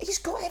he's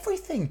got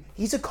everything.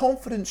 He's a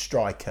confident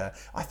striker.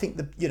 I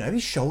think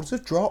his shoulders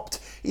have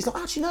dropped. He's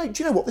like, actually, no,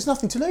 do you know what? There's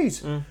nothing to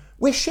lose.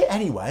 We're shit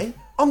anyway.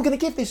 I'm going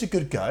to give this a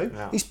good go.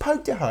 Yeah. He's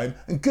poked it home,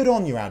 and good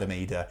on you, Adam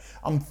Idah.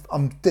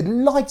 I'm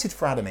delighted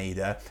for Adam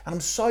Idah, and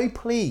I'm so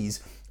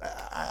pleased.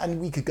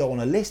 And we could go on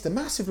a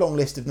massive long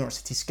list of Norwich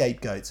City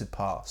scapegoats of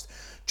past.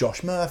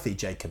 Josh Murphy,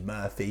 Jacob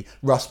Murphy,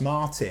 Russ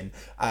Martin.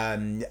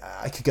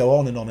 I could go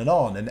on and on and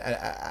on,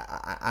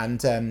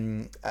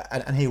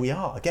 and here we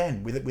are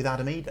again with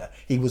Adam Idah.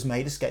 He was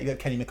made a scapegoat.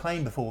 Kenny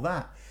McLean before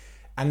that,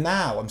 and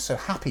now I'm so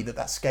happy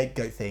that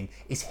scapegoat thing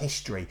is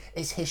history.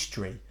 It's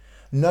history.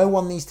 No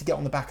one needs to get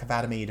on the back of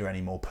Adam Idah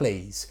anymore,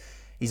 please.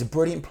 He's a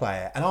brilliant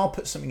player, and I'll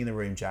put something in the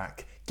room,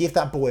 Jack. Give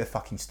that boy a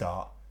fucking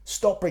start.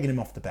 Stop bringing him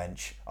off the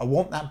bench. I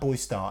want that boy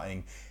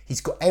starting.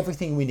 He's got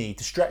everything we need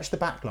to stretch the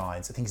back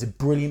lines. I think he's a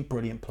brilliant,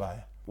 brilliant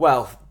player.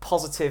 Well,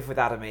 positive with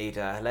Adam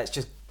Idah. Let's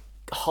just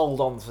hold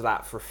on to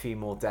that for a few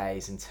more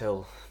days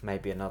until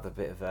maybe another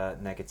bit of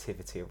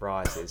negativity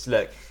arises.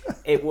 Look,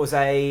 it was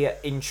a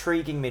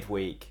intriguing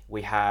midweek.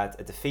 We had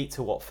a defeat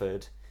to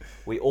Watford.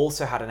 We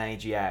also had an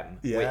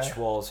AGM, which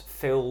was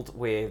filled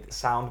with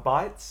sound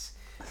bites.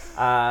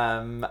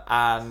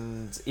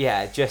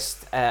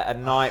 Just a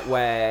night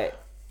where,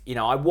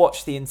 I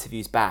watched the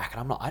interviews back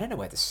and I don't know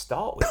where to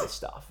start with this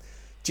stuff.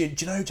 Do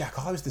you know, Jack,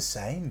 I was the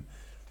same.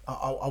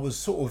 I was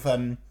sort of,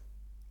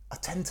 I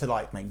tend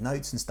to make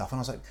notes and stuff, and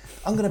I was like,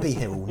 I'm going to be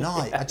here all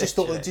night. I just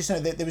thought,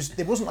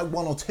 there wasn't like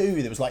one or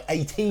two, there was like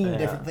 18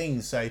 different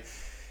things. So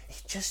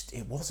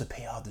it was a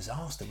PR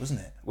disaster, wasn't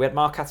it? We had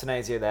Mark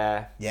Atanasio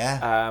there.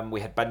 Yeah. We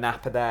had Ben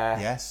Napper there.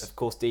 Yes. Of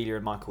course, Delia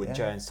and Michael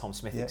Wynne-Jones, Tom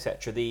Smith,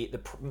 etc.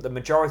 The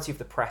majority of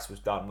the press was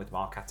done with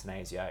Mark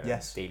Atanasio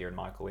and Delia and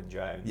Michael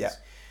Wynne-Jones. Yeah.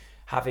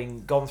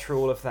 Having gone through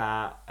all of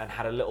that and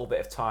had a little bit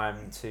of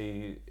time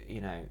to,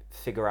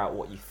 figure out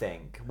what you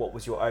think, what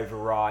was your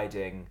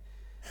overriding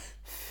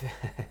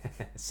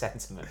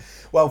sentiment?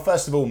 Well,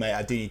 first of all, mate,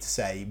 I do need to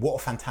say what a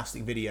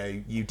fantastic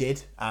video you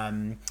did.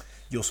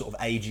 Your sort of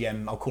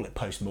AGM, I'll call it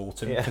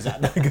post-mortem, because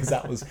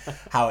that was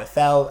how it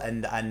felt.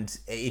 And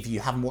if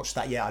you haven't watched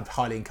that yet, I'd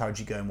highly encourage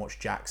you to go and watch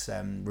Jack's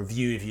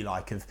review, if you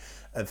like,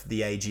 of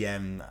the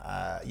AGM.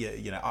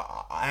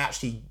 I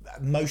actually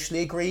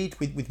mostly agreed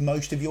with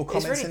most of your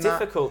comments. It's really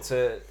difficult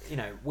to,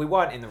 we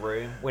weren't in the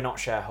room, we're not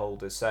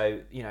shareholders, so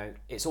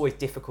it's always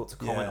difficult to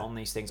comment on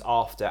these things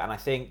after. And I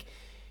think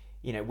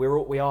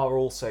we are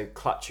also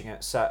clutching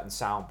at certain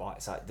sound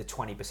bites, like the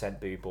 20%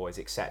 boo boys,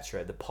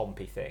 etc., the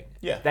Pompey thing.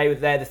 Yeah.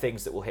 They're the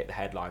things that will hit the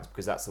headlines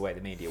because that's the way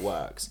the media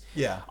works.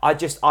 Yeah. I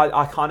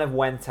kind of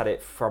went at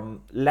it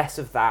from less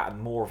of that and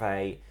more of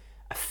a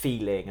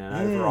feeling and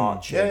an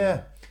overarching.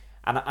 Yeah.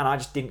 And I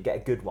just didn't get a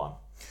good one.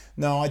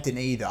 No, I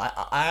didn't either.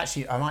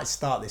 I might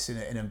start this in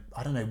a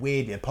I don't know,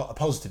 weirdly a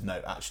positive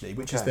note actually,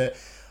 which is that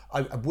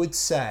I would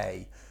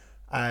say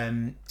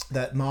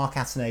that Mark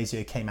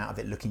Atanasio came out of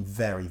it looking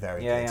very,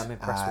 very good. Yeah, I'm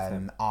impressed with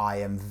him. I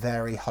am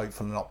very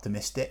hopeful and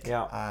optimistic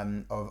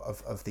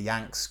of the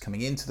Yanks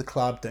coming into the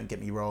club. Don't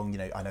get me wrong,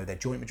 I know they're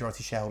joint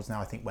majority shareholders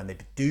now. I think when they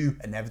do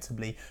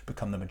inevitably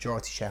become the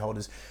majority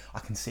shareholders, I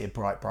can see a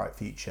bright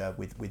future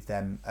with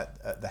them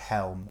at the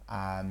helm.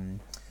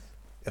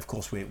 Of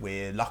course,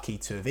 we're lucky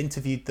to have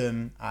interviewed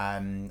them.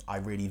 I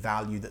really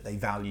value that they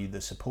value the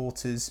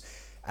supporters.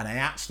 And I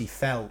actually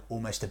felt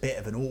almost a bit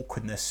of an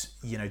awkwardness,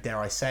 dare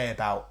I say,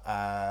 about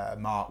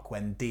Mark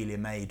when Delia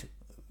made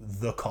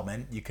the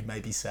comment, you could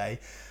maybe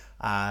say.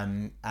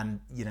 And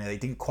they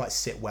didn't quite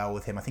sit well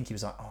with him. I think he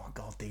was like, "Oh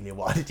God, Delia,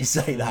 why did you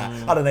say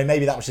that?" I don't know.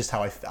 Maybe that was just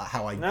how I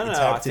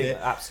interpreted it.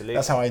 Absolutely,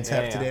 that's how I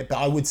interpreted it. But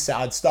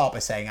I'd start by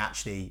saying,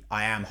 actually,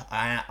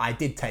 I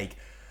did take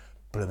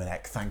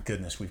Blumenek. Thank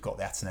goodness we've got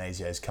the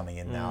Atanasios coming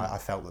in now. I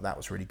felt that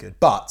was really good,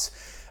 but.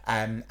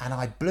 And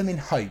I blooming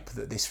hope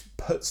that this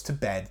puts to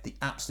bed the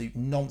absolute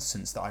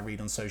nonsense that I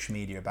read on social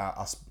media about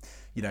us,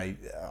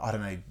 I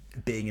don't know,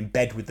 being in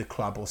bed with the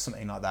club or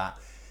something like that.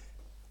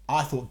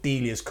 I thought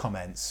Delia's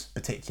comments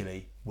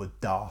particularly were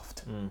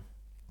daft.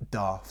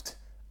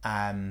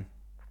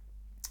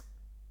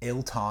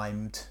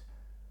 Ill-timed,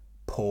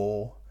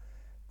 poor,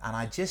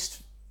 and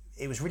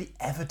it was really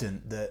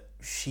evident that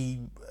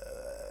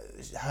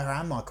her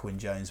and Michael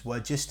Wynne-Jones were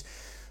just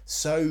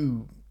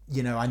so...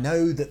 I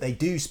know that they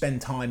do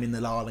spend time in the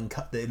Lion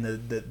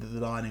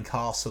and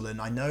Castle, and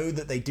I know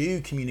that they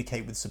do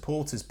communicate with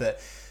supporters,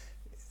 but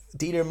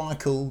Delia and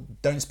Michael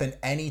don't spend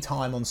any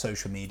time on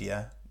social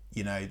media.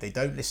 They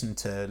don't listen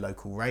to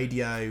local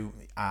radio,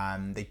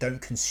 they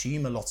don't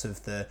consume a lot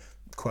of the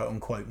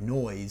quote-unquote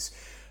noise,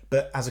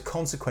 but as a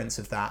consequence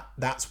of that,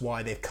 that's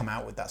why they've come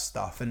out with that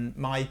stuff. And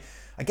I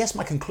guess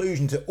my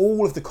conclusion to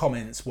all of the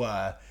comments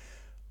were,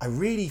 I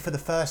really, for the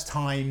first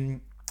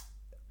time,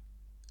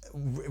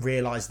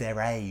 realise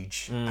their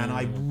age, and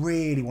I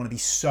really want to be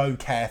so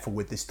careful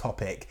with this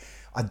topic.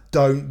 I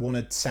don't want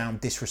to sound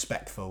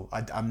disrespectful.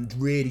 I'm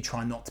really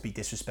trying not to be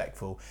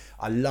disrespectful.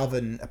 I love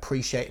and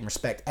appreciate and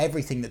respect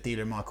everything that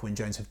Delia and Michael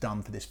Wynne-Jones have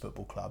done for this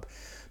football club,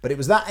 but it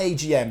was that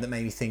AGM that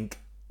made me think,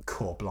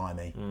 "Cool,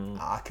 blimey,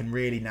 I can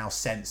really now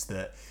sense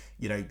that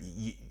you're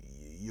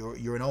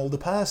an older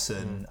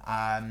person."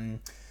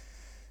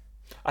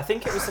 I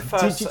think it was the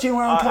first. Do you know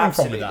where I'm coming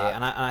from with that?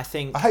 And I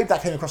think I hope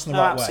that came across in the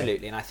right way.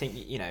 Absolutely, and I think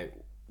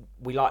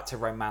we like to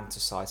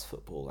romanticise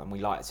football, and we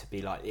like to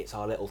be like it's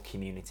our little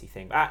community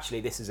thing. But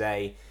actually, this is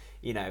a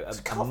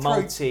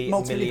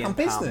multi-million-pound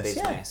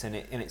business, and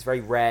it's very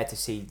rare to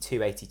see two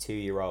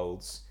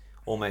 82-year-olds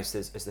almost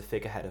as the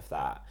figurehead of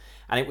that.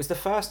 And it was the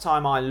first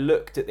time I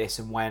looked at this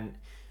and went,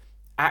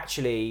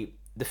 actually,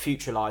 the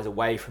future lies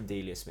away from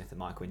Delia Smith and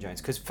Michael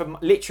Wynne-Jones, because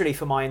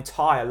for my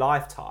entire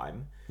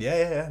lifetime.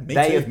 Yeah.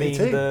 They have been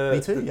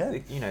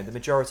the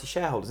majority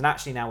shareholders, and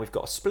actually now we've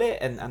got a split,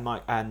 and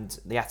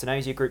the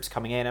Atanasio group's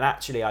coming in, and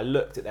actually I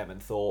looked at them and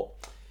thought,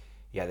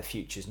 yeah, the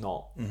future's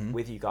not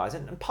with you guys,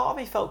 and part of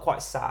me felt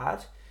quite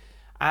sad,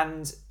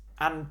 and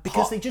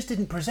because they just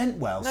didn't present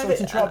well. No, so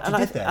it's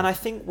interrupted. And I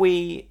think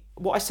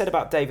what I said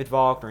about David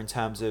Wagner in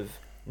terms of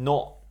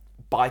not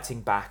biting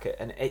back at,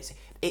 and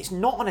it's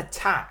not an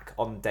attack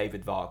on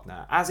David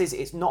Wagner,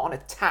 it's not an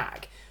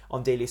attack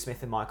on Delia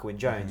Smith and Michael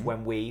Wynne-Jones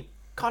when we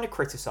kind of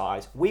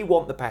criticise. We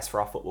want the best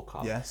for our football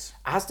club. Yes.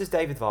 As does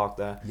David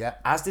Wagner. Yeah.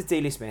 As does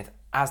Delia Smith.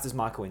 As does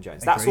Michael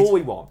Wynne-Jones. That's all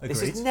we want. This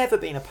has never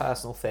been a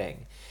personal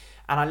thing.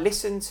 And I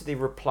listened to the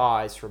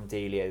replies from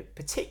Delia,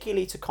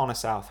 particularly to Connor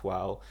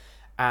Southwell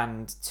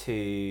and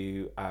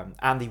to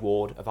Andy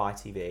Ward of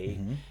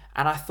ITV.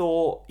 And I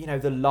thought,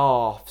 the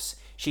laughs.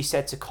 She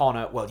said to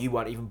Connor, "Well, you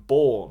weren't even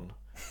born.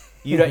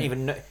 You don't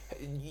even know."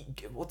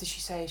 What did she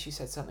say? She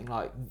said something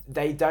like,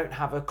 "They don't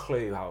have a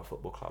clue how a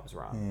football club's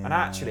run." And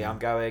actually, I'm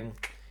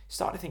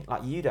starting to think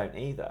like you don't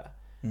either.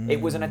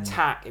 It was an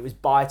attack. It was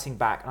biting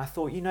back, and I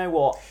thought, you know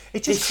what?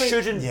 This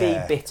shouldn't be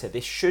bitter.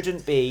 This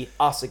shouldn't be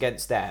us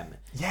against them.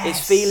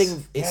 Yes.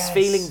 It's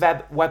feeling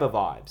Weber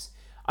vibes.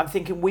 I'm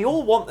thinking we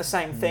all want the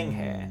same thing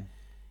here.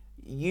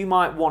 You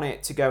might want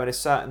it to go in a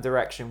certain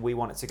direction. We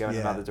want it to go in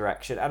another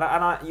direction.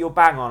 And you're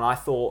bang on. I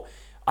thought.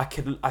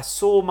 I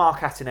saw Mark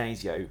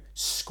Atanasio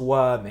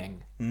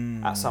squirming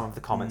at some of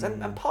the comments,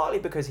 and partly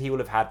because he will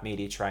have had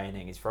media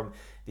training. He's from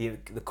the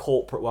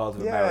corporate world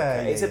of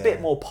America. It's a bit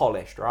more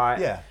polished, right?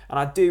 Yeah. And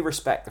I do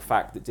respect the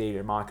fact that Delia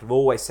and Michael have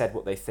always said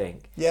what they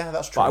think. Yeah,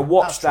 that's true. But I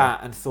watched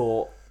that and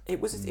thought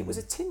it was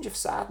a tinge of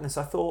sadness.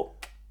 I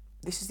thought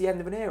this is the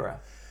end of an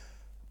era.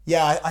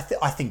 Yeah,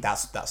 I think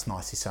that's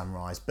nicely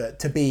summarised. But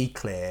to be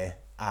clear,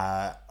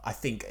 I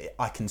think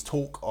I can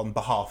talk on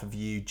behalf of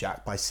you,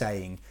 Jack, by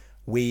saying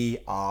We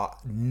are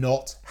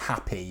not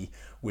happy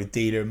with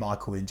Dealer and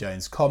Michael and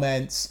Jones'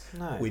 comments.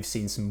 No. We've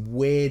seen some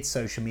weird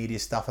social media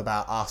stuff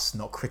about us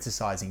not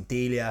criticising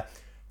Dealer.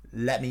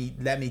 Let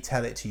me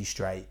tell it to you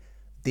straight.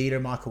 Dealer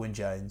and Michael and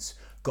Jones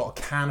got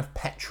a can of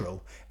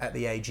petrol at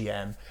the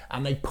AGM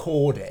and they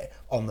poured it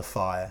on the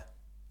fire.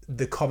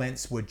 The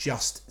comments were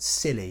just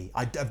silly.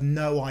 I have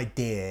no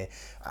idea.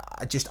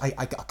 I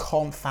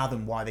can't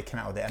fathom why they came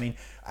out with it. I mean,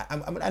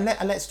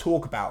 and let's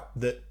talk about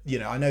that. You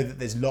know, I know that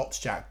there's lots,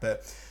 Jack,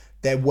 but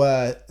there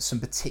were some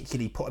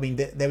particularly... I mean,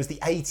 there was the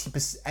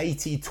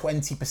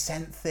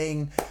 80-20%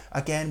 thing.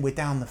 Again, we're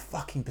down the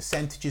fucking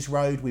percentages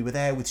road. We were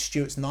there with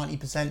Stuart's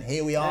 90%.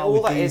 Here we are. Yeah,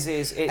 all that is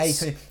it's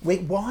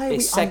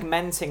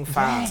segmenting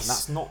fans, and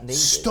that's not needed.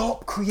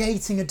 Stop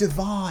creating a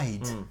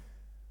divide.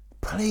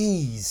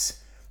 Please.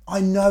 I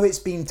know it's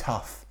been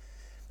tough.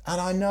 And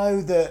I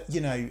know that,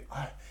 you know...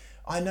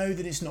 I know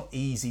that it's not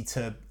easy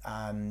to,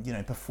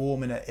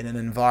 perform in an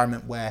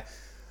environment where,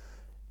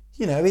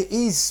 you know, it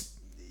is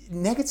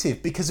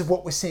negative because of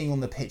what we're seeing on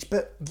the pitch,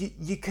 but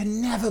you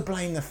can never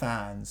blame the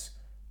fans.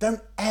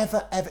 Don't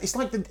ever. It's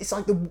like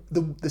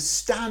the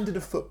standard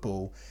of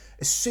football.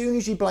 As soon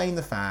as you blame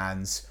the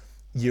fans,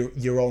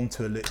 you're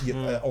onto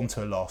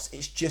a loss.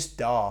 It's just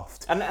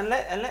daft. And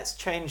let's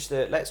change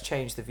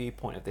the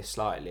viewpoint of this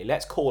slightly.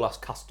 Let's call us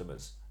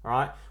customers. All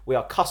right, we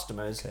are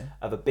customers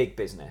of a big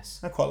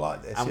business. I quite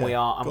like this, and we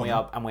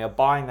are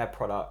buying their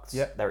products.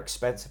 Yep. Their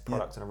expensive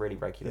products on a really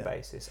regular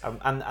basis.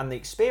 And the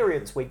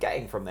experience we're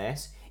getting from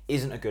this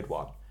isn't a good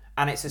one,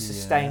 and it's a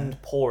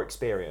sustained poor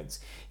experience.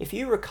 If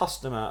you were a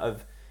customer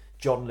of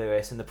John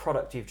Lewis and the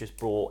product you've just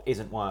bought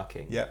isn't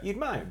working, you'd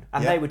moan,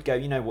 and they would go,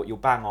 you know what, you'll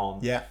bang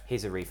on.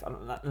 Here's a refund.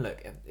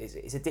 Look,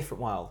 it's a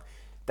different world.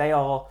 They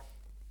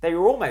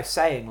were almost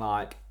saying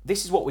like,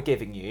 this is what we're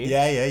giving you,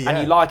 and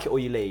you like it or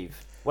you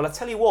leave. Well, I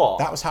tell you what.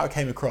 That was how it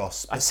came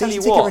across. I tell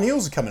you ticket what,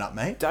 renewals are coming up,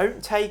 mate.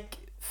 Don't take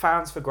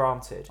fans for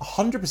granted.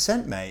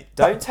 100%, mate.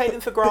 Don't take them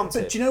for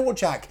granted. But do you know what,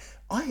 Jack?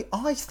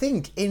 I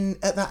think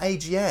at that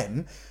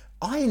AGM,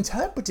 I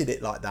interpreted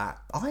it like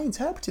that. I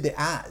interpreted it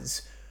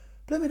as,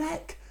 blooming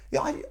heck.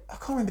 Yeah, I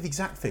can't remember the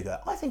exact figure.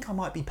 I think I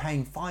might be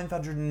paying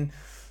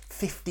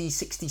 550,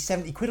 60,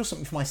 70 quid or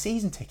something for my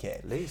season ticket.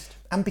 At least.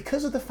 And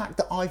because of the fact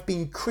that I've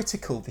been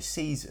critical this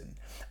season,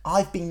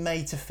 I've been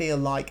made to feel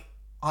like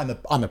I'm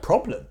a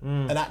problem,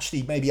 and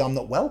actually maybe I'm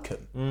not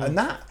welcome, and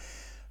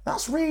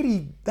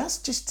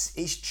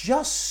it's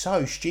just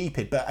so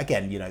stupid. But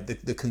again, you know,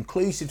 the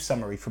conclusive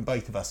summary from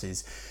both of us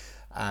is,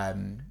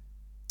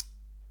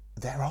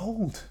 they're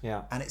old,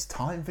 and it's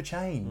time for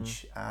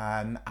change.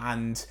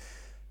 And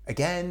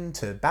again,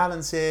 to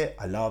balance it,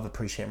 I love,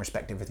 appreciate, and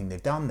respect everything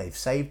they've done. They've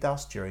saved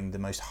us during the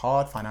most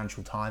hard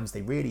financial times.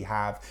 They really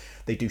have.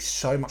 They do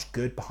so much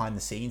good behind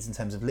the scenes in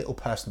terms of little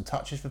personal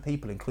touches for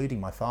people,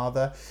 including my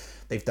father.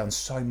 They've done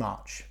so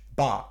much.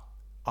 But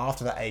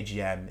after that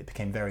AGM, it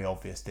became very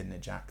obvious, didn't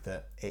it, Jack,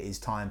 that it is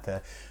time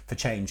for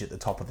change at the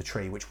top of the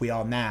tree, which we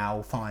are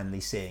now finally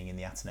seeing in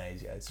the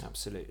Atanasios.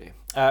 Absolutely.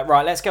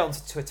 Right, let's get on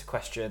to Twitter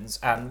questions,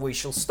 and we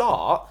shall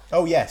start.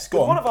 Oh yes,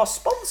 go on. One of our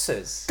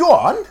sponsors. Go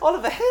on.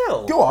 Oliver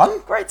Hill. Go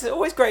on.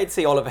 Always great to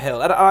see Oliver Hill.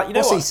 And you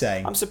know What's he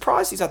saying? I'm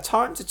surprised he's had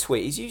time to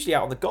tweet. He's usually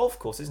out on the golf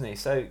course, isn't he?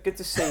 So good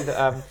to see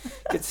that.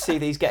 Good to see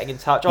these getting in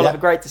touch. Oliver,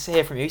 great to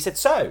hear from you. He said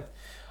so.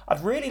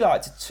 I'd really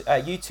like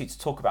you two to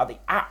talk about the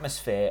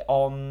atmosphere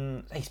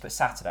on, he's put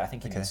Saturday, I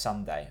think he means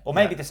Sunday, or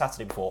maybe the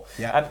Saturday before.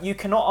 You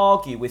cannot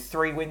argue with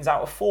 3 wins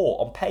out of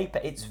 4. On paper,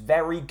 it's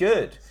very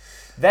good.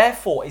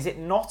 Therefore, is it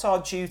not our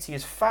duty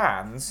as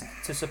fans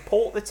to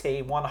support the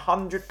team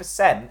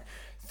 100%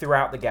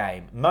 throughout the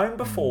game? Moan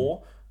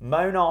before,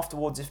 moan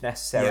afterwards if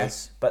necessary,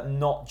 but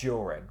not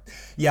during.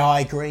 Yeah,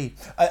 I agree.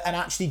 And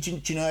actually, do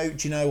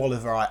you know,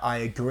 Oliver, I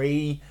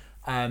agree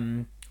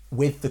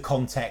with the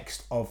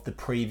context of the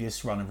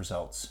previous run of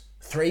results.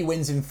 3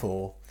 wins in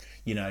 4.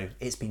 You know,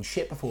 it's been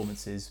shit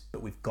performances,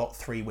 but we've got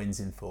 3 wins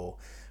in 4.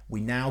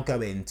 We now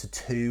go into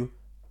 2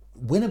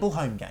 winnable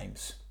home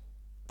games.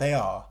 They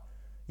are.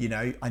 You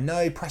know, I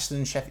know Preston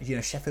and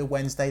Sheffield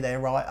Wednesday, they're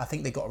right. I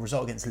think they got a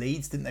result against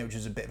Leeds, didn't they? Which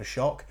was a bit of a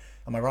shock.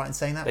 Am I right in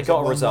saying that? They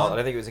got a result. I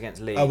don't think it was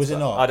against Leeds. Oh, was it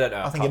not? I don't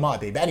know. I think it might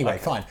be. But anyway,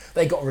 fine.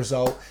 They got a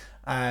result.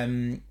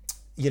 You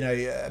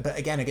know, but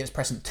again, against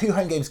Preston, 2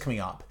 home games coming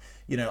up.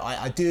 You know,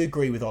 I do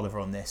agree with Oliver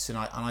on this, and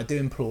I do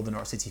implore the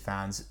Norwich City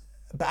fans.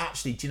 But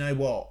actually, do you know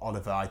what,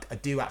 Oliver? I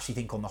do actually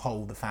think on the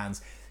whole the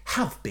fans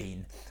have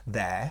been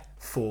there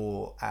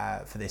for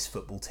this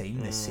football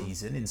team this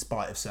season, in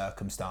spite of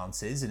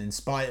circumstances and in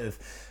spite of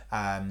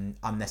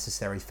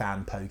unnecessary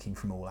fan poking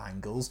from all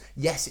angles.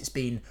 Yes, it's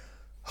been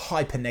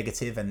hyper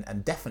negative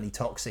and definitely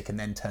toxic, and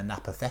then turned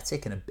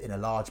apathetic in a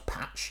large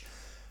patch.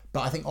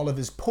 But I think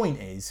Oliver's point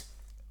is,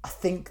 I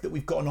think that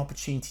we've got an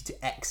opportunity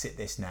to exit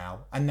this now.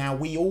 And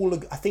now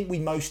I think we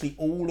mostly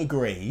all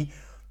agree,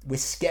 we're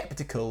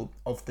sceptical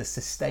of the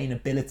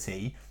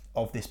sustainability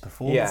of this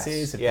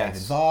performances, of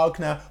David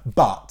Wagner.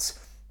 But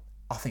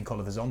I think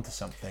Oliver's onto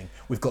something.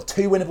 We've got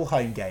 2 winnable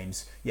home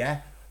games.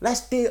 Yeah,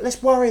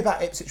 let's worry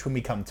about Ipswich when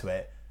we come to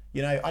it.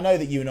 You know, I know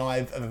that you and I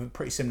have a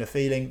pretty similar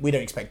feeling. We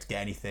don't expect to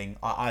get anything.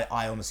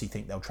 I honestly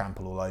think they'll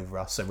trample all over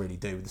us. I really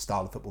do, with the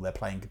style of football they're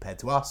playing compared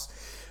to us,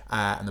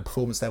 and the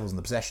performance levels and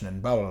the possession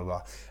and blah, blah,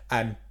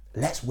 blah.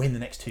 Let's win the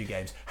next 2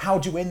 games. How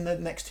do you win the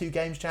next 2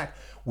 games, Jack?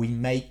 We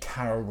make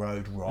Carrow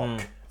Road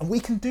rock. And we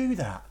can do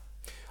that.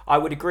 I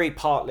would agree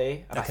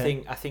partly, and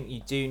Okay. I think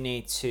you do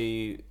need to,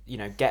 you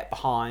know, get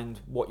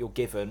behind what you're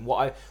given.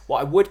 What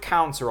I would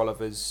counter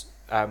Oliver's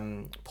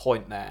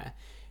point there,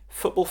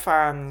 football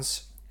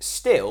fans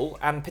still,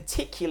 and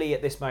particularly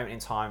at this moment in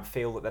time,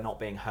 feel that they're not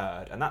being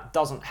heard, and that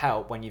doesn't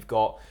help when you've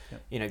got,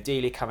 you know,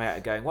 Dealey coming out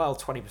and going, well,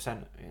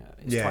 20%,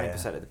 it's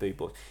 20% of the boo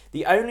board.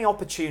 The only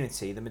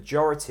opportunity, the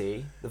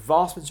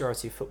vast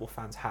majority of football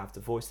fans have to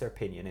voice their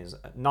opinion is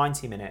at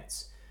 90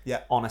 minutes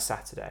on a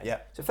Saturday. Yeah.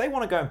 So if they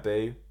want to go and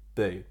boo,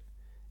 boo.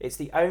 It's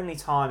the only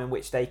time in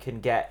which they can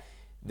get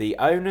the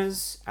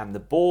owners and the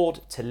board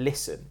to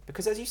listen.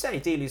 Because as you say,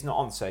 Dealey's not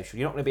on social.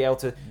 You're not going to be able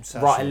to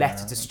write a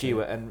letter to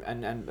Stuart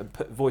and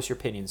voice your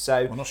opinion.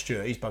 So, Well, not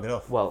Stuart, he's buggered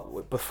off.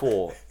 well,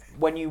 before,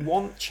 when you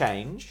want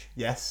change,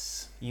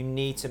 Yes. you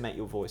need to make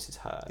your voices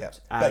heard. Yep.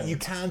 And But you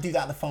can do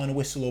that at the final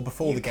whistle or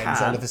before the game, as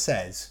can. Oliver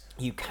says.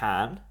 You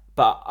can,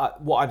 but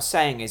what I'm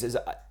saying is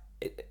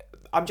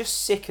I'm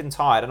just sick and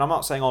tired, and I'm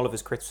not saying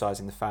Oliver's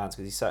criticising the fans,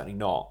 because he's certainly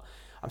not.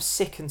 I'm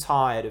sick and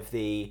tired of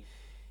the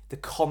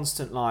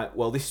constant, like,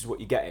 well, this is what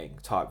you're getting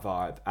type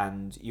vibe,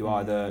 and you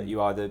either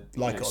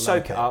Like it or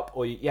soak like it it. up,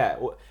 or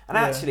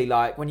actually,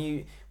 like, when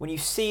you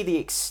see the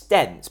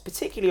extent,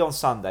 particularly on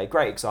Sunday,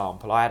 great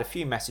example, I had a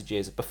few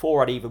messages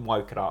before I'd even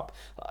woken up,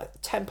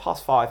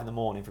 5:10 in the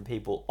morning, from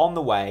people on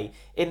the way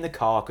in the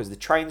car because the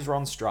trains were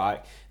on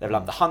strike. They've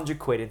lumped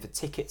 £100 in for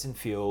tickets and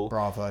fuel.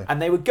 Bravo. And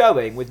they were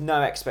going with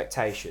no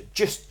expectation,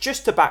 just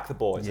to back the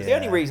boys. It's the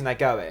only Yeah. reason they're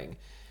going.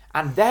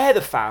 And they're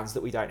the fans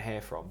that we don't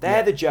hear from.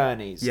 They're the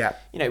journeys. Yeah.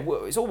 You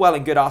know, it's all well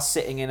and good us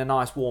sitting in a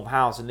nice warm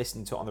house and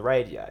listening to it on the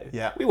radio.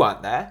 Yeah. We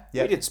weren't there.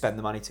 Yeah. We didn't spend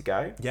the money to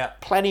go. Yeah.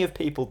 Plenty of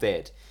people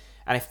did.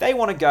 And if they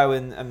want to go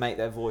and make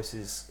their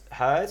voices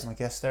heard, I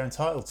guess they're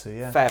entitled to,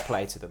 yeah. fair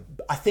play to them.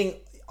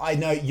 I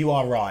know you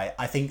are right.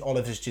 I think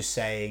Oliver's just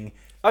saying,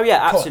 Oh yeah,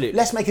 "Come on, absolutely.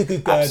 let's make a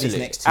good go of these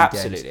next 2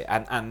 games." Absolutely.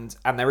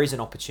 And there is an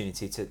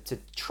opportunity to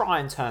try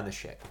and turn the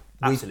ship.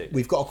 Absolutely.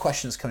 We've got a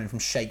question that's coming from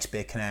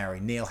Shakespeare Canary,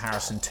 Neil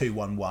Harrison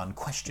 211.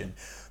 Question: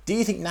 do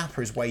you think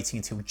Napa is waiting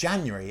until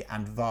January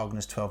and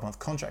Wagner's 12-month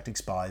contract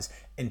expires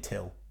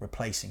until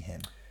replacing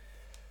him?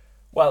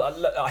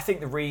 Well, I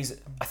think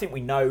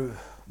we know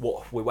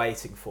what we're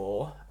waiting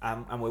for,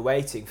 and we're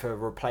waiting for a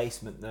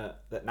replacement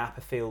that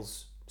Napa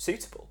feels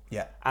suitable.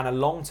 Yeah. And a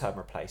long-term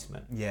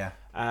replacement. Yeah.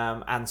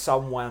 And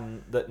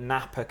someone that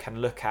Napa can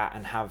look at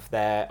and have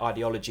their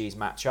ideologies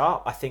match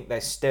up. I think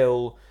there's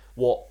still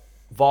what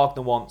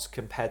Wagner wants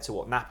compared to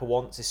what Napa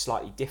wants is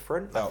slightly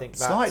different. I think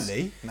that's,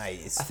 slightly,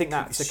 mate. I think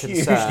that's it's a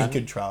hugely concern.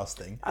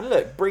 contrasting. And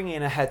look, bringing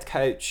in a head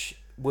coach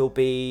will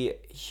be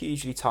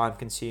hugely time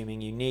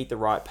consuming. You need the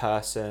right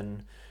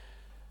person.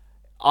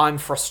 I'm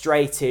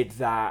frustrated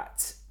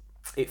that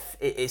it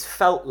is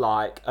felt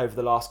like over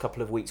the last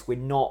couple of weeks we're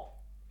not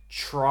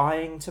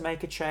trying to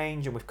make a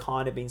change, and we've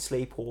kind of been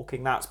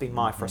sleepwalking. That's been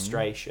my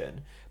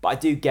frustration. But I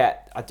do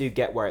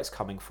get where it's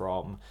coming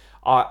from.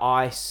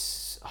 I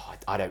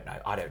don't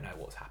know. I don't know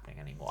what's happening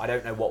anymore. I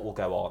don't know what will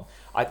go on.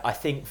 I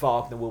think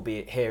Wagner will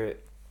be here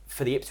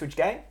for the Ipswich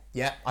game.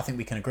 Yeah, I think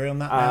we can agree on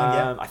that now.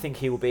 Yeah. I think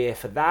he will be here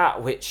for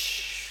that,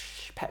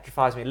 which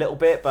petrifies me a little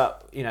bit,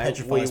 but you know,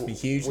 Petrifies me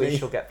hugely. we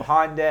shall get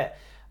behind it.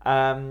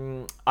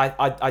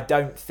 I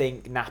don't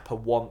think Napa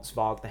wants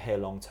Wagner here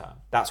long term.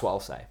 That's what I'll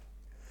say.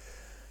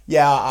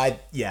 Yeah,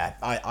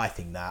 I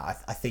think that.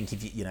 I think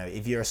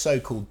if you're a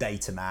so-called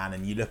data man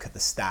and you look at the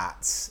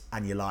stats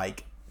and you're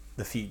like,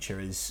 the future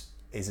is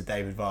a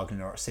David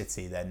Wagner or a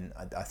City, then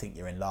I think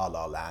you're in la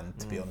la land,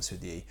 to be honest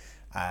with you.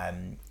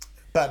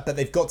 But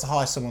they've got to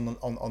hire someone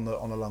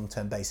on a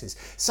long-term basis.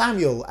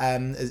 Samuel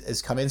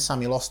has come in,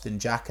 Samuel Austin,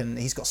 Jack, and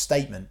he's got a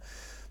statement.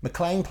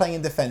 McLean playing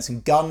in defence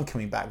and Gunn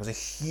coming back was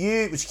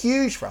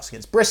huge for us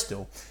against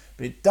Bristol.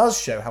 But it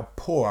does show how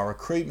poor our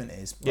recruitment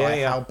is,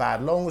 how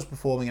bad Long was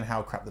performing and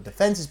how crap the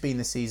defence has been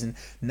this season.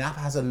 Napa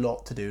has a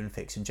lot to do and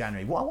fix in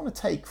January. What I want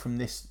to take from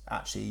this,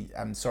 actually,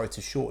 I'm sorry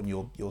to shorten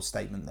your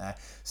statement there,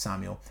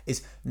 Samuel,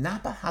 is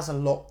Napa has a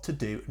lot to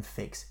do and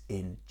fix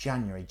in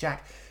January.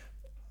 Jack,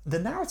 the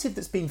narrative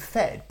that's been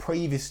fed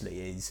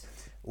previously is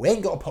we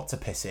ain't got a pot to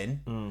piss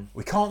in,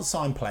 we can't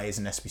sign players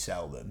unless we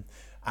sell them.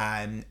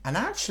 And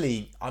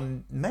actually,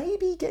 I'm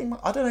maybe getting,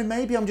 I don't know,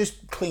 maybe I'm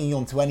just clinging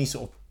on to any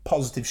sort of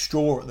positive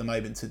straw at the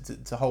moment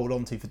to hold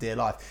on to for dear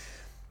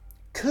life.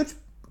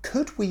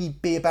 Could we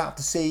be about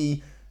to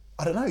see,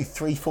 I don't know,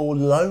 3-4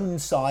 loan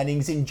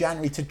signings in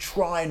January to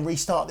try and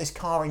restart this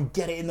car and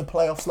get it in the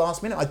playoffs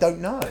last minute? I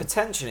don't know.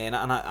 Potentially, and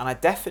I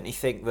definitely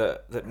think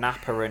that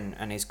Napa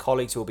and his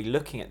colleagues will be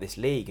looking at this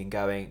league and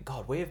going,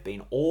 God, we have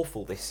been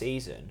awful this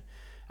season,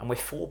 and we're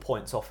 4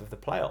 points off of the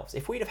playoffs.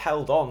 If we'd have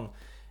held on,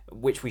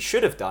 which we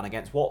should have done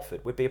against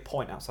Watford, we'd be a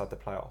point outside the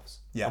playoffs.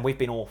 Yeah. And we've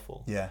been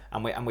awful. Yeah.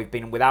 And we've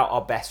been without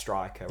our best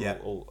striker Yeah.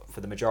 or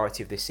for the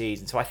majority of this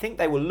season. So I think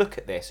they will look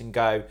at this and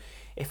go,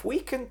 if we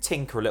can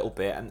tinker a little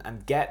bit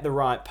and get the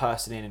right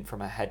person in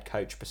from a head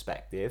coach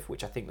perspective,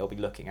 which I think they'll be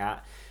looking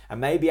at, and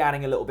maybe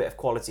adding a little bit of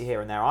quality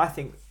here and there, I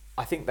think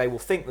they will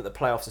think that the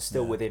playoffs are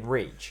still within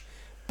reach.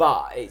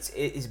 But it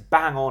is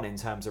bang on in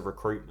terms of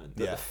recruitment.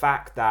 That the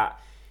fact that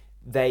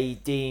they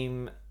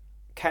deem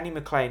Kenny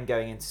McLean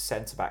going into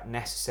centre-back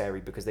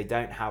necessary because they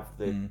don't have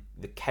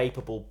the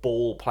capable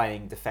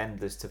ball-playing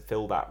defenders to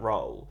fill that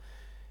role.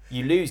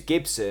 You lose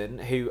Gibson,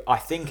 who I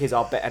think is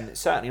our best, and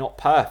certainly not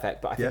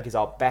perfect, but I think is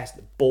our best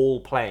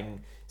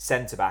ball-playing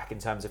centre-back in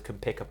terms of can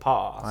pick a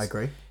pass. I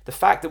agree. The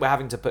fact that we're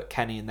having to put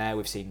Kenny in there,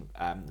 we've seen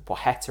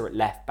Pojeta at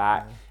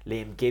left-back,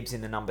 Liam Gibbs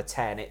in the number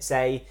 10. It's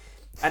a...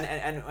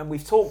 And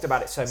we've talked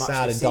about it so much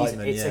this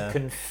season. It's a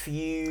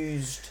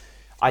confused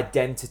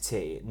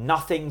identity.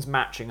 Nothing's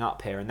matching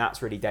up here, and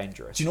that's really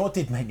dangerous. Do you know what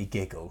did make me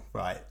giggle?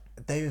 Right,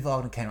 David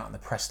Wagner came out in the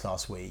press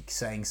last week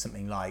saying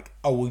something like,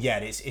 "Oh well, yeah,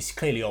 it's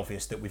clearly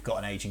obvious that we've got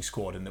an ageing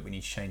squad and that we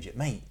need to change it,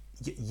 mate."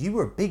 You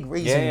were a big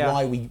reason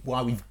why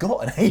we've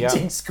got an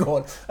ageing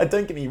squad. And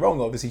don't get me wrong,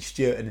 obviously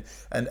Stuart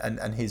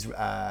and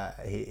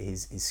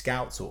his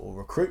scouts or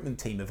recruitment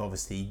team have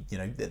obviously, you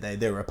know,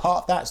 they were a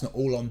part of that. It's not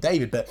all on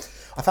David, but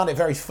I found it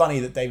very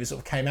funny that David sort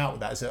of came out with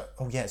that as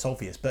it's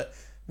obvious, but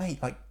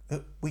mate, like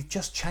we've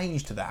just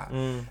changed to that,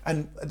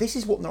 and this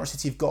is what Norwich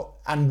City have got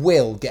and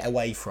will get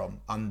away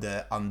from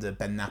under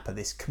Ben Napper.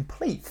 This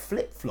complete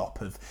flip flop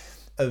of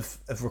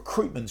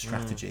recruitment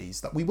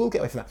strategies that we will get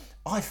away from that.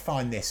 I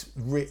find this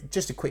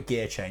just a quick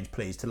gear change,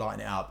 please, to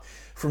lighten it up,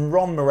 from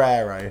Ron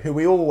Morero, who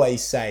we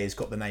always say has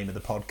got the name of the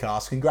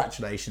podcast.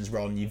 Congratulations,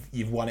 Ron,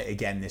 you've won it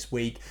again this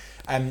week.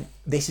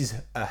 This is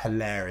a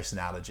hilarious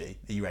analogy.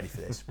 Are you ready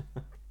for this?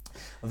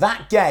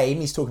 That game,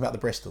 he's talking about the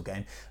Bristol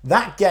game,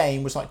 that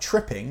game was like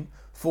tripping,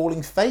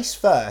 falling face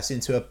first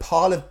into a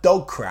pile of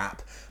dog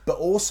crap, but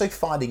also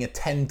finding a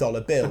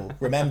 $10 bill.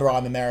 Remember,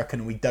 I'm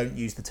American and we don't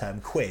use the term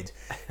quid,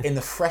 in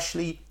the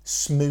freshly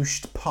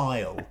smooshed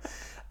pile.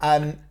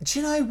 Do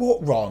you know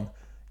what, Ron?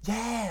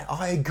 Yeah,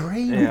 I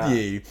agree with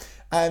you.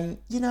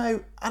 You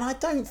know, and I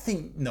don't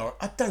think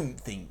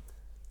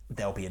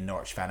there'll be a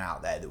Norwich fan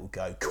out there that will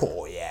go,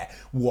 "Cool, yeah,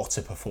 what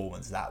a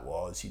performance that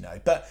was," you know.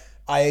 But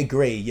I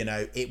agree, you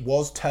know, it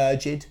was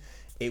turgid,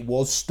 it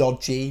was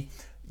stodgy.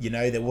 You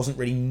know, there wasn't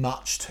really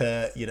much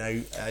to, you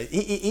know,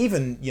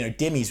 even, you know,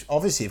 Dimmy's,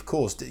 obviously, of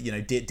course, you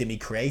know, Dimmy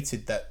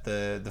created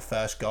the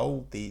first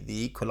goal,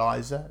 the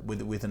equaliser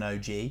with an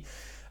OG.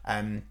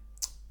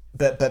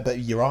 But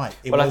you're right,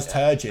 it was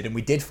turgid, and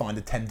we did find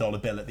a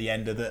 $10 bill at the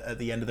end of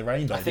the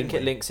rainbow. I think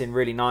it links in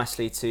really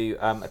nicely to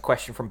a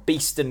question from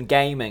Beeston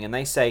Gaming, and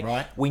they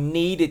say, we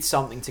needed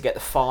something to get the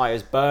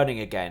fires burning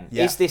again.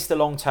 Yeah. Is this the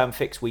long-term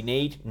fix we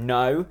need?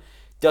 No.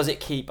 Does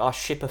it keep our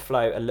ship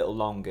afloat a little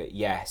longer?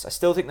 Yes. I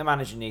still think the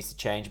manager needs to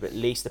change, but at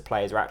least the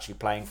players are actually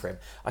playing for him.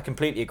 I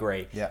completely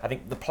agree. Yeah. I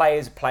think the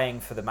players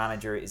playing for the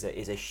manager is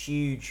a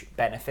huge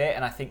benefit,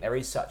 and I think there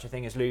is such a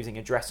thing as losing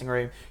a dressing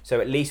room, so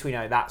at least we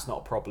know that's not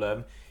a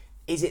problem.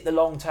 Is it the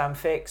long-term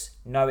fix?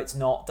 No, it's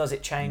not. Does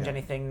it change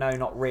anything? No,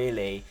 not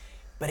really.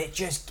 But it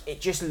just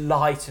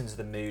lightens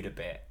the mood a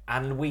bit,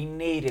 and we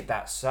needed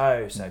that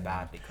so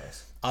badly,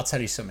 Chris. I'll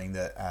tell you something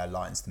that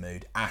lightens the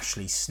mood.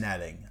 Ashley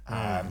Snelling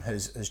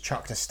has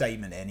chucked a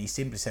statement in. He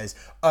simply says,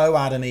 "Oh,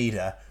 Adam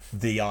Idah,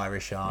 the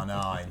Irish are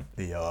nine.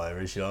 The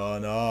Irish are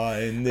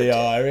nine. The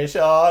Irish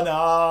are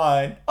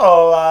nine.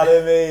 Oh,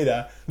 Adam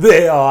Idah,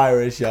 the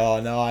Irish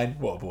are nine."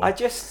 What a boy. I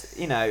just,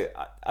 you know,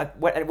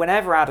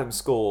 whenever Adam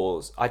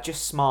scores, I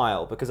just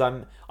smile because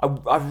I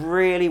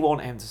really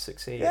want him to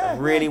succeed. I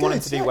really want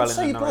him to do well in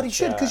the Norwich. So you bloody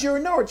should, because you're a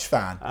Norwich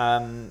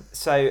fan.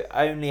 So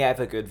only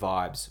ever good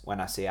vibes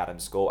when I see Adam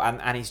score,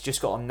 and he's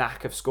just got a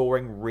knack of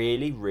scoring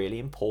really, really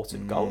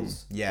important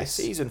goals this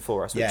season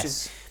for us,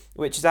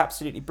 which is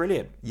absolutely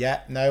brilliant. Yeah,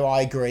 no,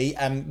 I agree.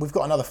 We've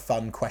got another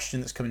fun question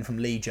that's coming from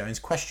Lee Jones.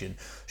 Question: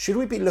 should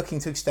we be looking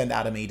to extend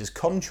Adam Idah's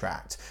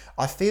contract?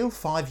 I feel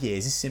 5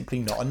 years is simply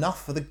not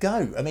enough for the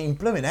GOAT. I mean,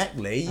 blooming heck,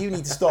 Lee, you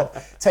need to stop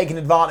taking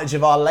advantage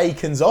of our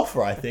Laken's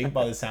offer, I think,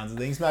 by the sounds of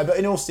things. No, but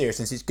in all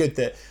seriousness, it's good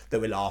that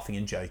we're laughing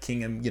and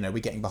joking, and, you know, we're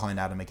getting behind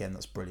Adam again.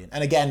 That's brilliant.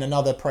 And again,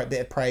 another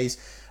bit of praise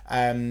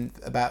from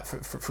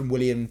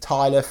William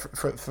Tyler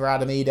for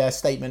Adam Idah.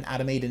 Statement: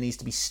 Adam Idah needs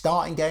to be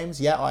starting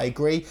games. Yeah, I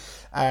agree.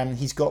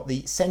 He's got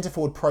the centre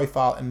forward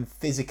profile and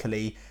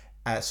physicality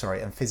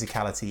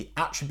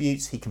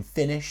attributes. He can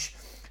finish.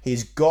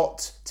 He's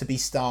got to be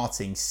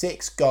starting.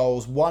 6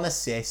 goals, 1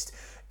 assist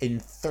in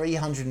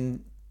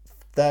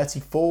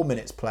 334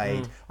 minutes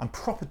played. I'm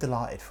proper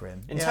delighted for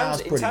him. In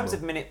terms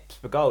of minutes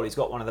per goal, he's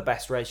got one of the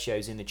best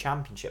ratios in the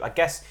Championship. I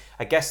guess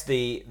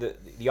the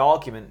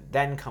argument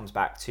then comes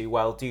back to,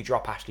 well, do you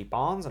drop Ashley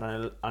Barnes?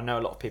 And I know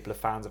a lot of people are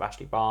fans of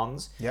Ashley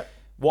Barnes. Yep.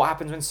 What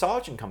happens when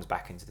Sargent comes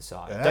back into the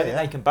side? I don't think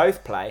they can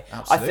both play.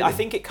 I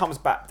think it comes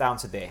back down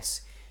to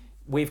this.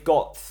 We've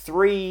got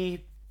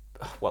 3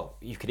 well,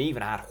 you could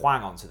even add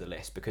Hwang onto the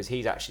list because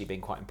he's actually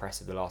been quite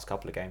impressive the last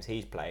couple of games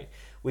he's played.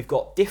 We've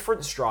got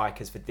different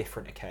strikers for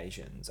different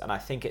occasions, and I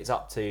think it's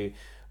up to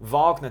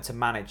Wagner to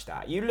manage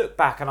that. You look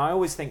back, and I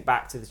always think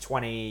back to the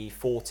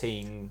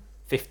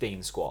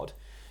 2014-15 squad.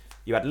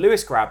 You had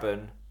Lewis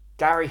Grabban,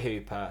 Gary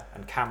Hooper,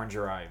 and Cameron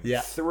Jerome.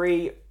 Yeah.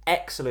 3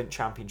 excellent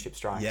championship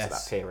strikers at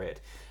that period.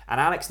 And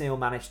Alex Neil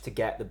managed to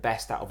get the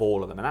best out of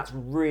all of them, and that's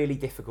really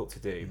difficult to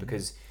do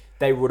because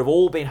they would have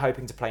all been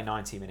hoping to play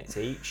 90 minutes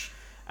each.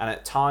 And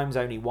at times,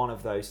 only one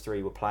of those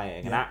 3 were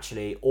playing, and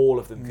actually, all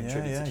of them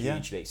contributed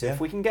hugely. So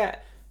if we can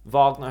get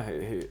Wagner,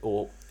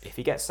 or if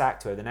he gets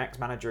sacked, who the next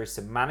manager is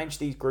to manage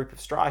these group of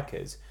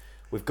strikers,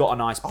 we've got a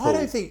nice pool. I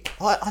don't think.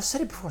 I've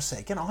said it before. I say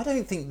it again. I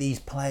don't think these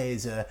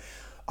players are.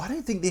 I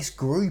don't think this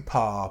group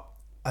are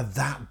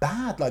that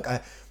bad. Like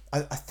I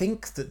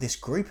think that this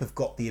group have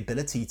got the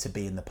ability to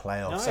be in the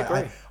playoffs.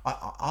 No,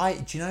 I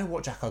agree. Do you know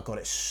what, Jack? I got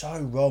it so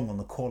wrong on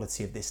the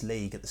quality of this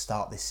league at the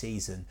start of this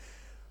season.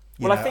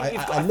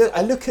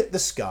 I look at the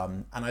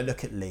Scum and I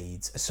look at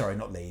Leeds. Sorry,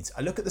 not Leeds.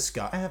 I look at the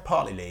Scum.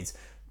 Partly Leeds.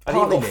 I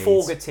think you've got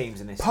 4 good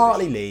teams in this.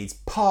 Partly Leeds,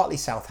 partly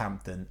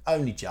Southampton.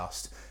 Only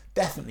just.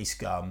 Definitely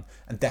Scum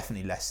and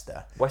definitely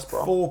Leicester. West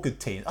Brom. 4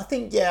 good teams. I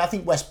think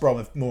West Brom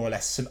have more or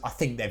less. I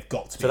think they've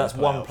got to be. So that's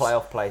in the playoffs. 1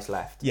 playoff place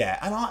left. Yeah,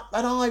 and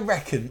I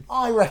reckon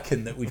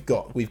that we've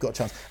got a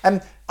chance.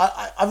 And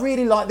I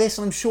really like this,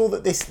 and I'm sure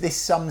that this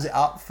sums it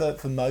up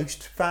for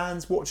most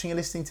fans watching and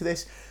listening to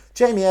this.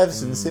 Jamie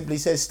Everson simply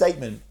says,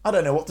 "Statement. I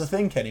don't know what to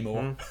think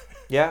anymore."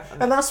 Yeah,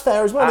 and that's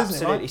fair as well, isn't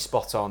it? Absolutely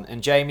spot on.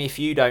 And Jamie, if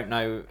you don't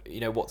know,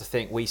 what to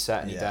think, we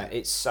certainly don't.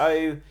 It's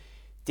so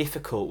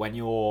difficult when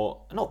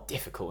you're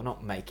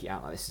not make it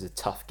out like this is a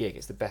tough gig.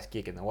 It's the best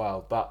gig in the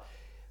world, but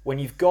when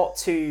you've got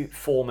to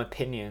form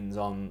opinions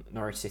on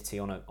Norwich City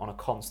on a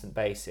constant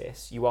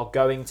basis, you are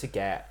going to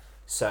get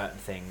certain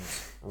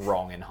things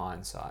wrong in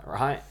hindsight,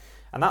 right?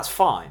 And that's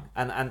fine.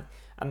 And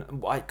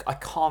I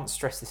can't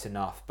stress this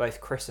enough.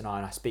 Both Chris and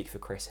I speak for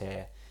Chris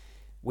here,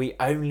 we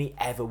only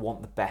ever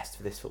want the best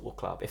for this football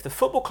club. If the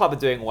football club are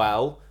doing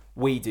well,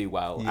 we do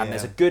well. And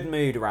there's a good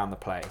mood around the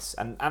place.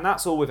 And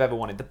that's all we've ever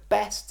wanted. The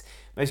best,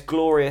 most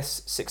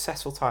glorious,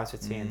 successful times for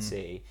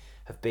TNC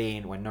have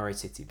been when Norwich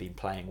City have been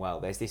playing well.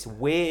 There's this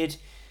weird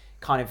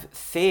kind of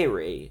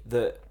theory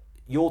that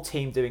your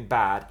team doing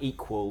bad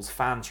equals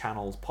fan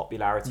channels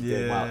popularity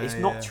doing well. It's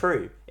not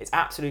true. It's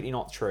absolutely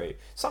not true.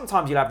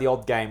 Sometimes you'll have the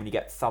odd game and you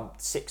get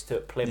thumped 6-2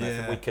 at Plymouth,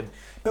 and we can.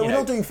 But we're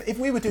not doing. If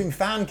we were doing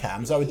fan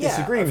cams, I would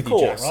disagree with you,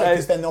 Jack, right?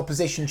 Because then the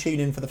opposition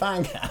tune in for the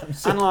fan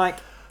cams. And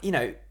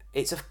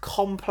it's a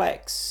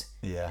complex.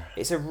 Yeah.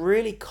 It's a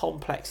really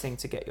complex thing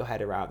to get your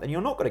head around, and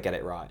you're not going to get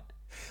it right.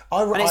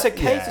 And it's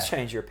okay to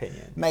change your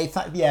opinion, mate.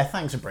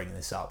 Thanks for bringing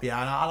this up.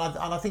 Yeah,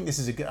 and I think this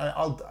is a good.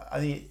 I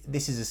think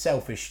this is a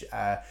selfish,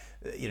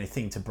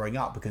 thing to bring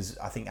up because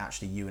I think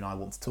actually you and I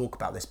want to talk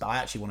about this, but I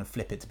actually want to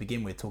flip it to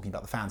begin with, talking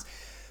about the fans.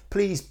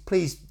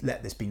 Please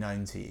let this be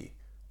known to you.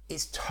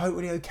 It's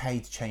totally okay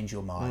to change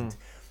your mind.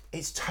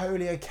 It's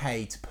totally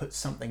okay to put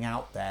something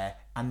out there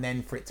and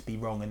then for it to be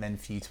wrong and then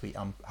for you to eat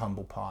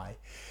humble pie.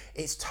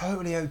 It's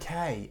totally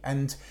okay.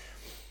 And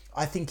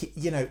I think,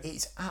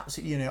 it's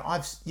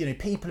absolutely,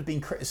 people have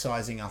been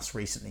criticising us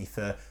recently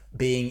for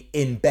being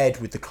in bed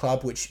with the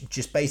club, which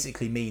just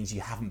basically means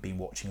you haven't been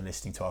watching and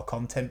listening to our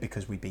content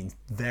because we've been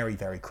very,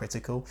 very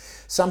critical.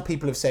 Some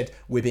people have said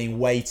we're being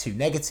way too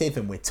negative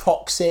and we're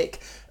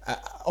toxic.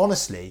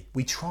 Honestly,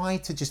 we try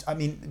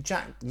to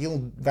Jack,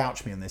 you'll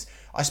vouch me on this.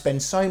 I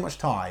spend so much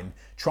time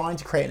trying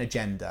to create an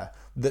agenda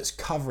that's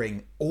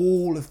covering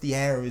all of the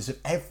areas of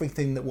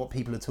everything that what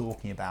people are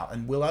talking about,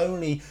 and we'll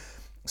only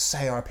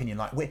say our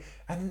opinion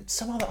and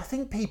some other. I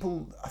think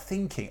people are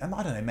thinking, and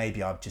I don't know,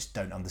 maybe I just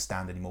don't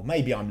understand anymore.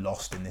 Maybe I'm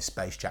lost in this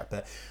space, Jack.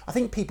 But I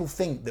think people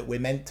think that we're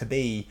meant to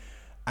be,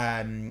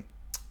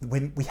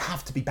 when we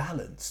have to be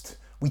balanced.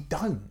 We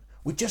don't.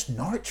 We're just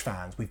Norwich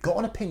fans. We've got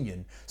an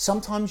opinion.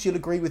 Sometimes you'll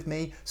agree with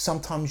me.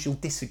 Sometimes you'll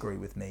disagree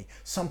with me.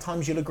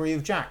 Sometimes you'll agree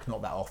with Jack,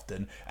 not that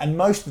often. And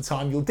most of the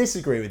time you'll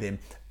disagree with him.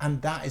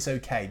 And that is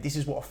okay. This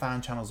is what a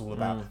fan channel's all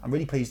about. I'm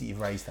really pleased that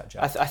you've raised that,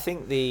 Jack. I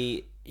think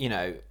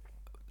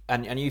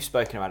and you've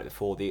spoken about it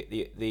before,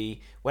 the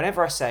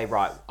whenever I say,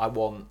 right, I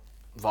want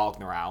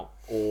Wagner out,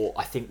 or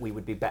I think we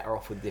would be better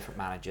off with a different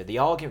manager, the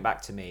argument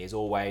back to me is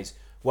always,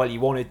 well,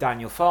 you wanted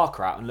Daniel Farke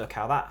out and look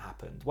how that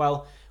happened.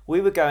 Well,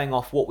 we were going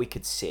off what we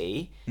could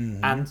see,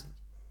 and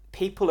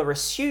people are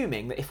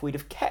assuming that if we'd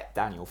have kept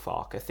Daniel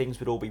Farke, things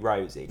would all be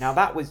rosy. Now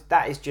that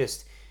is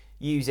just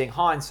using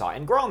hindsight,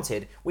 and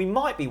granted, we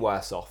might be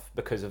worse off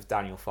because of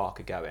Daniel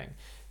Farke going.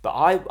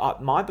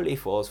 But my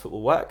belief was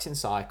football works in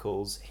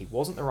cycles. He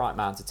wasn't the right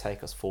man to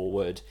take us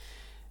forward.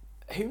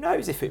 Who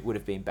knows if it would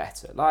have been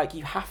better? Like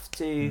you have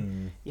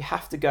to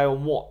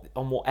go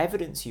on what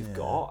evidence you've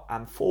got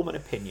and form an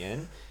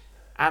opinion.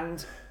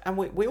 And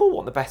we all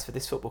want the best for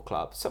this football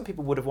club. Some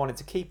people would have wanted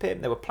to keep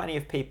him. There were plenty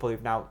of people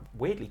who've now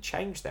weirdly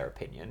changed their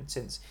opinion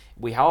since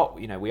we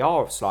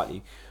are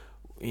slightly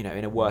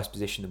in a worse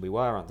position than we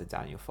were under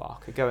Daniel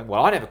Farke. Going,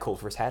 well, I never called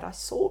for his head. I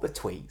saw the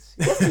tweets.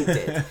 Yes, you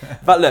did.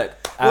 But look,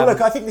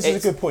 I think this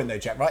is a good point though,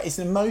 Jack. Right, it's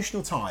an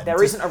emotional time.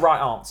 There isn't a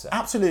right answer.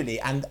 Absolutely,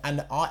 and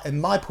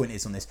my point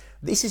is on this.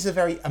 This is a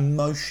very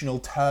emotional,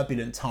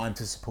 turbulent time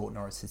to support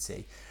Norwich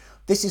City.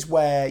 This is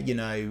where it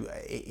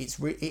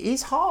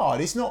is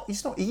hard. It's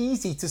not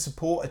easy to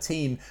support a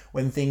team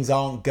when things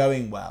aren't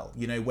going well.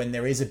 When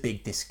there is a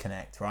big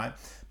disconnect, right?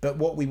 But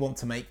what we want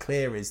to make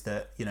clear is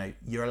that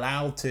you're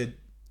allowed to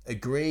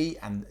agree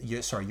and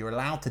you're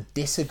allowed to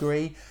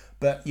disagree,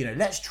 but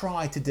let's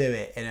try to do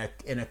it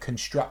in a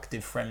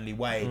constructive, friendly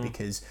way,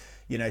 because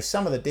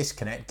some of the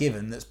disconnect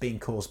that's being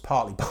caused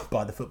partly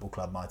by the football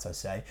club, might I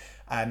say,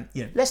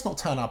 let's not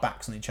turn our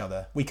backs on each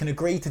other. We can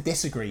agree to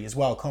disagree as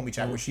well, can't we,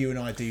 Jack? Which you and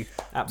I do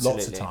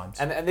lots of times.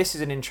 And this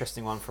is an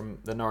interesting one from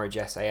the Norwich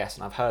SAS,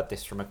 and I've heard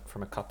this from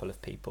a couple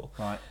of people.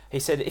 Right. He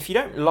said, if you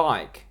don't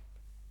like,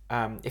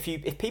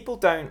 if people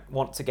don't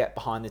want to get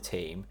behind the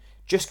team,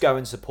 just go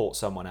and support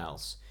someone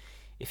else.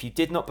 If you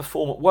did not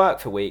perform at work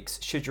for weeks,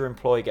 should your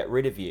employer get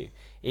rid of you,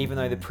 even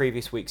though the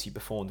previous weeks you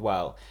performed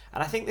well?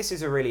 And I think this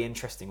is a really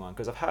interesting one,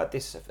 because I've heard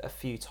this a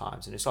few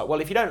times, and it's like, well,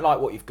 if you don't like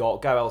what you've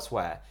got, go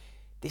elsewhere.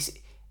 This,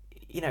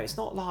 it's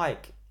not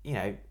like,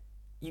 you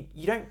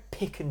don't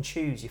pick and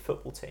choose your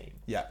football team.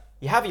 Yeah.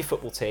 You have your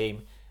football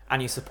team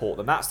and you support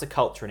them. That's the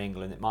culture in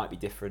England. It might be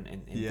different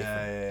in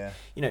different.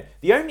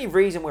 The only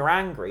reason we're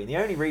angry and the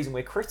only reason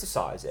we're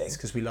criticising is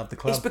because we love the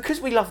club. It's because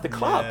we love the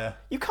club. Yeah.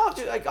 You can't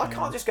just, I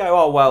can't just go,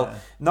 oh well,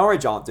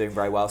 Norwich aren't doing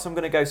very well, so I'm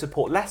going to go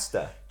support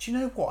Leicester. Do you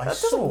know what That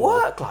doesn't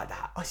work like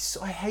that.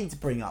 I hate to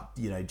bring up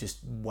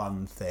just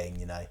one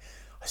thing. I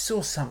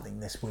saw something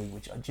this week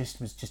which I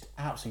was just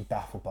absolutely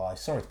baffled by.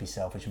 Sorry to be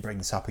selfish and bring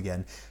this up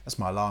again. That's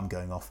my alarm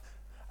going off.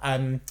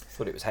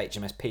 Thought it was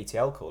HMS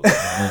PTL call.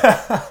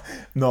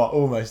 Not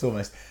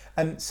almost.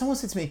 And someone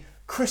said to me,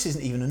 Chris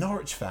isn't even a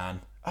Norwich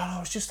fan. And I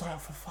was just like, oh,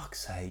 for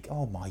fuck's sake,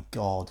 oh my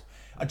God.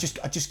 I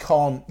just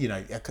can't,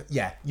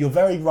 yeah, you're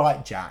very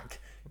right, Jack.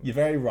 You're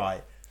very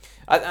right.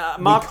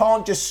 We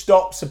can't just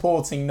stop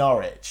supporting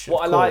Norwich.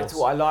 What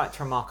I liked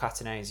from Mark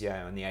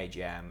Atanasio and the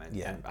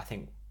AGM, and I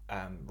think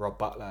Rob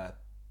Butler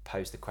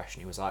posed the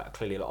question. He was like,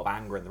 clearly a lot of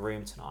anger in the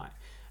room tonight.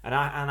 And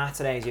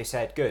Atanasio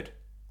said, good,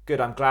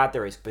 I'm glad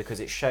there is,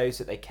 because it shows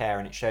that they care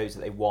and it shows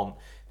that they want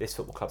this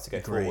football club to go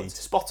forward.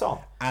 Spot on.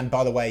 And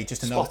by the way,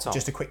 just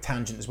a quick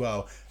tangent as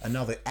well.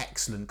 Another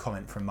excellent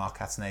comment from Mark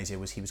Atanasio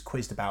was he was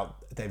quizzed about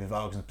David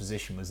Wagner's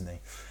position, wasn't he?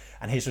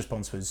 And his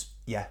response was,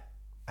 yeah,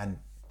 and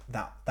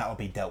that will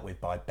be dealt with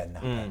by Ben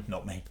Napper,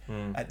 not me.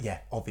 Yeah,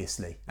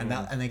 obviously. And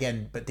and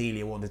again, but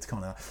Delia wanted to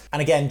comment on that.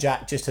 And again,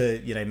 Jack, just to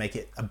make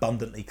it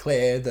abundantly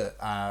clear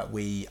that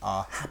we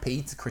are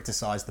happy to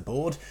criticise the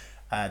board.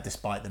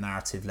 Despite the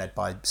narrative led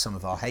by some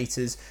of our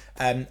haters.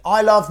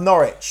 I love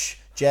Norwich.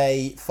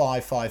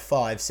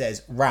 J555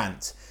 says,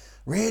 rant.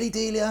 Really,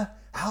 Delia?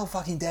 How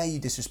fucking dare you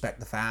disrespect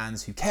the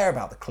fans who care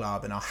about the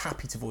club and are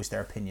happy to voice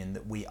their opinion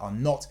that we are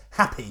not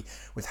happy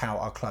with how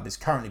our club is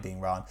currently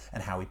being run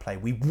and how we play.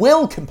 We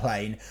will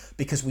complain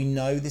because we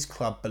know this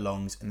club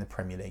belongs in the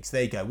Premier League. So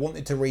there you go.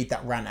 Wanted to read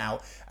that rant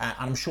out, and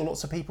I'm sure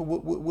lots of people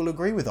will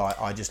agree with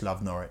I just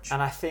love Norwich.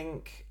 And I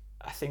think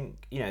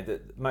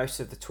that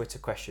most of the Twitter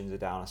questions are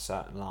down a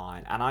certain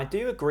line, and I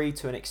do agree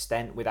to an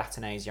extent with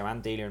Atanasio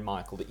and Delia and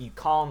Michael that you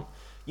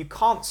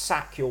can't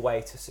sack your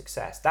way to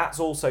success. That's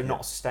also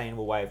not a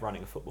sustainable way of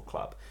running a football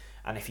club.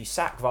 And if you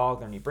sack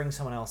Wagner and you bring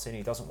someone else in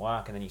who doesn't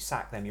work, and then you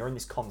sack them, you're in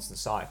this constant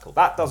cycle.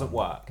 That doesn't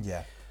work.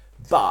 Yeah.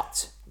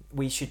 But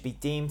we should be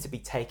deemed to be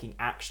taking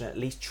action, at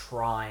least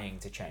trying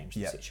to change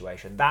the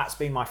situation. That's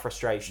been my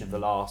frustration of the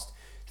last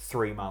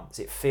 3 months.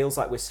 It feels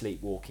like we're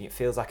sleepwalking. It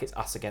feels like it's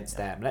us against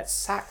them. Let's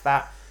sack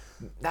that.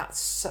 Let's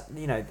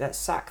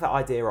sack that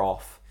idea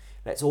off.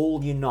 Let's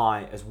all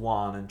unite as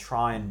one and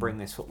try and bring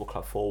this football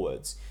club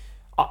forwards.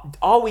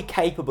 Are we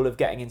capable of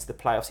getting into the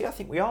playoffs? Yeah, I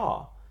think we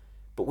are.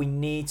 But we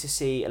need to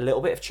see a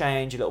little bit of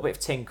change, a little bit of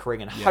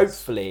tinkering, and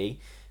hopefully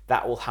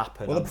that will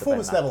happen. Well, the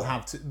performance levels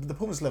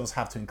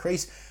have to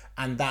increase,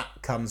 and that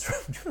comes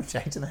from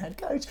changing the head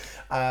coach.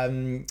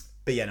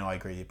 But yeah, no, I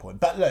agree with your point.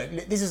 But look,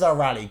 this is our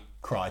rally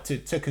cry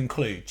to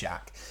conclude,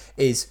 Jack,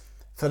 is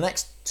for the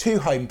next 2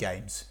 home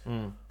games,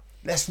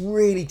 let's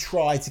really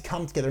try to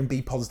come together and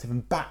be positive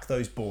and back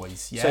those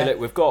boys. Yeah. So look,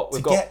 we've got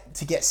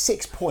to get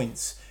 6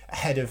 points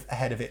ahead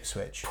of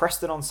Ipswich.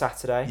 Preston on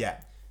Saturday. Yeah.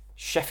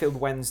 Sheffield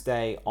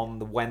Wednesday on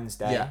the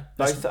Wednesday. Yeah.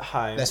 Both at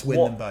home. Let's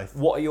win them both.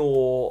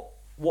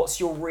 What's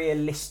your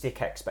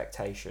realistic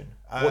expectation?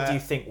 What do you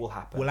think will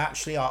happen? Well,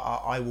 actually,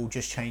 I will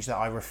just change that.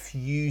 I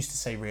refuse to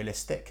say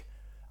realistic,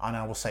 and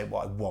I will say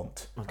what I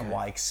want and what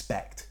I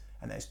expect.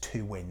 And there's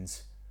 2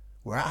 wins.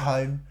 We're at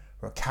home.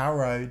 We're at Carrow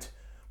Road.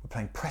 We're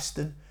playing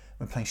Preston.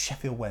 We're playing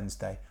Sheffield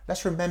Wednesday.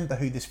 Let's remember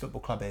who this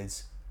football club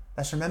is.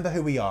 Let's remember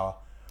who we are.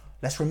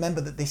 Let's remember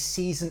that this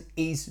season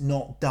is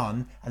not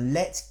done, and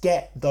let's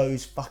get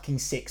those fucking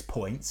 6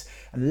 points,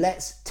 and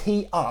let's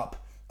tee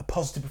up a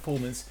positive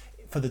performance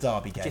for the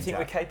derby game. Do you think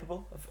we're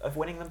capable of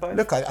winning them both?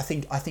 Look, I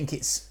think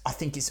it's. I don't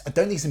think it's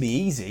gonna be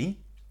easy,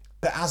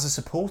 but as a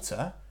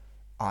supporter,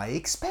 I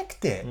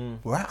expect it.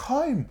 We're at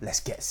home.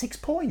 Let's get 6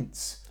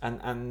 points.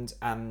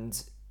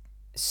 And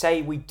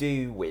say we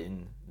do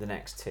win the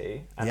next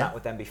two, and that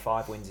would then be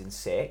 5 wins in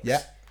 6.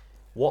 Yeah.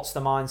 What's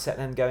the mindset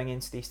then going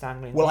into the East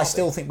Anglian Well, I derby?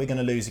 still think we're going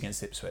to lose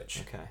against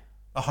Ipswich. Okay.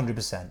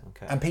 100%.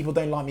 Okay. And people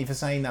don't like me for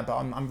saying that, but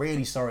I'm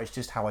really sorry. It's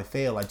just how I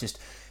feel.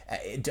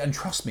 And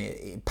trust me,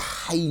 it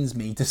pains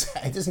me to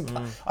say. It doesn't.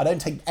 I don't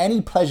take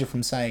any pleasure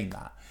from saying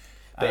that.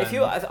 But if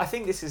you, I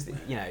think this is,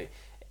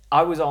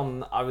 I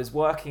was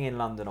working in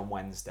London on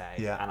Wednesday,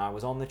 and I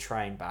was on the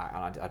train back,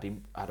 and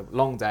I had a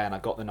long day, and I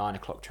got the 9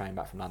 o'clock train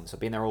back from London, so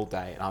I'd been there all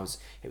day, and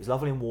it was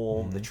lovely and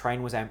warm. The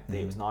train was empty.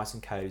 It was nice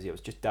and cosy. I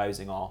was just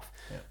dozing off.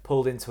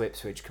 Pulled into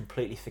Ipswich,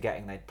 completely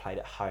forgetting they'd played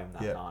at home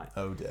that night.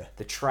 Oh dear.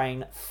 The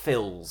train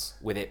fills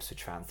with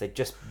Ipswich fans. They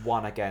just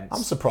won against.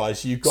 I'm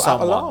surprised you got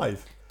out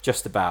alive.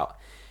 Just about.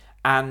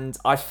 And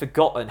I'd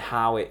forgotten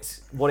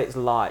what it's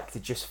like to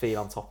just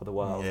feel on top of the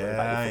world.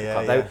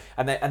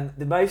 And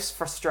the most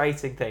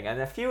frustrating thing,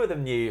 and a few of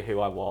them knew who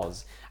I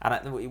was,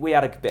 and we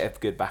had a bit of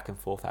good back and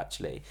forth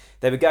actually.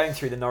 They were going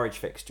through the Norwich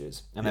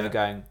fixtures, and they were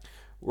going,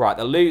 right,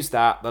 they'll lose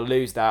that,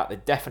 they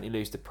definitely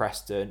lose to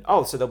Preston.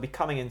 Oh, so they'll be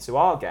coming into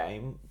our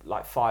game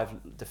like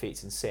 5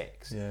 defeats in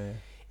 6.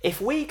 If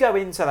we go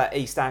into that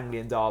East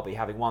Anglian derby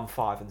having won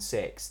 5 and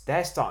 6,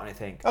 they're starting to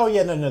think, oh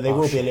yeah, no, they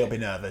will be a little bit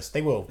nervous.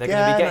 They will. They're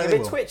going to be getting a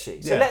bit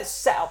twitchy. So let's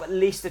set up at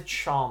least a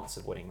chance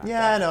of winning that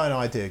game. No,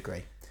 I do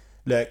agree.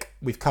 Look,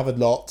 we've covered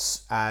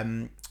lots.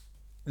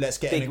 Let's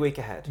get big week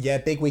ahead. Yeah,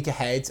 big week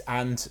ahead,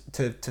 and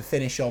to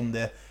finish on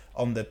the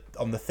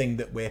thing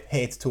that we're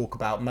here to talk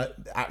about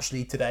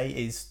actually today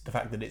is the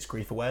fact that it's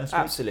Grief Awareness Week.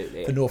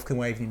 Absolutely. For Norfolk and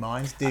Waveney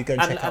Minds. Do go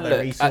and check out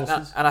their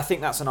resources. And I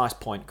think that's a nice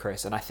point,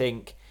 Chris. And I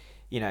think,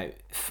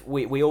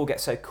 we all get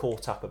so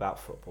caught up about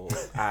football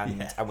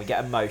and we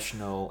get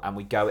emotional and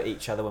we go at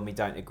each other when we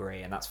don't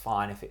agree, and that's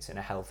fine if it's in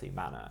a healthy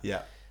manner.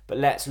 Yeah. But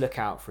let's look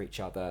out for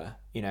each other.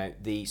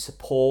 The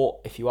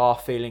support, if you are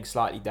feeling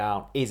slightly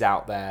down, is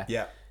out there.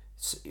 Yeah.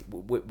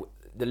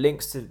 The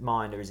links to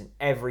Minder is in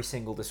every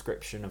single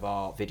description of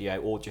our video,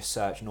 or just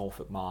search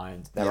Norfolk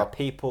Mind. There are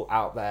people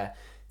out there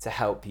to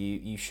help you.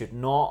 You should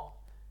not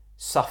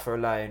suffer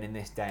alone in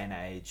this day and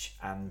age,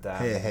 and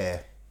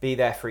be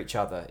there for each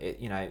other.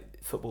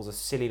 Football's a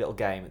silly little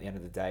game at the end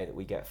of the day that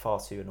we get far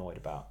too annoyed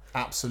about.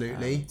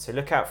 Absolutely. So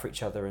look out for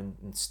each other and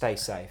stay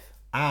safe.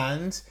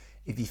 And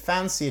if you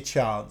fancy a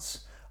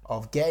chance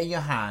of getting your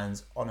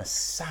hands on a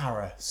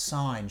Sarah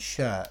signed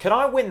shirt. Can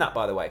I win that,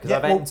 by the way? Because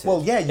I've entered.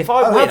 Well, yeah. If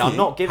I win, I'm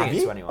not giving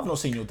it to anyone. I've not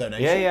seen your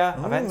donation. Yeah.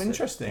 Oh, I've entered.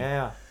 Interesting.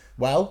 Yeah.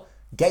 Well,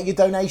 get your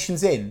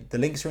donations in. The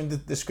links are in the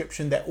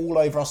description. They're all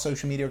over our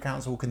social media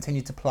accounts. We'll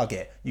continue to plug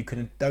it. You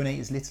can donate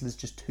as little as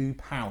just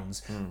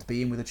 £2 to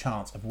be in with a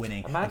chance of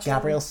winning a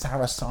Gabrielle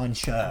Sarah signed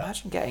shirt.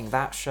 Imagine getting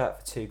that shirt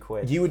for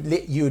 £2.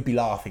 You would be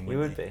laughing. We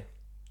would be.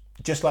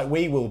 Just like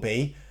we will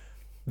be.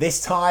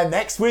 This time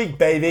next week,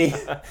 baby.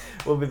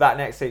 We'll be back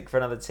next week for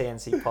another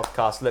TNC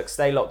podcast. Look,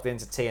 stay locked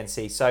into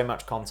TNC. So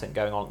much content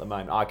going on at the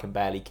moment. I can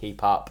barely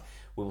keep up.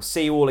 We will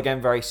see you all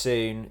again very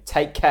soon.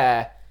 Take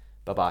care.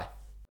 Bye-bye.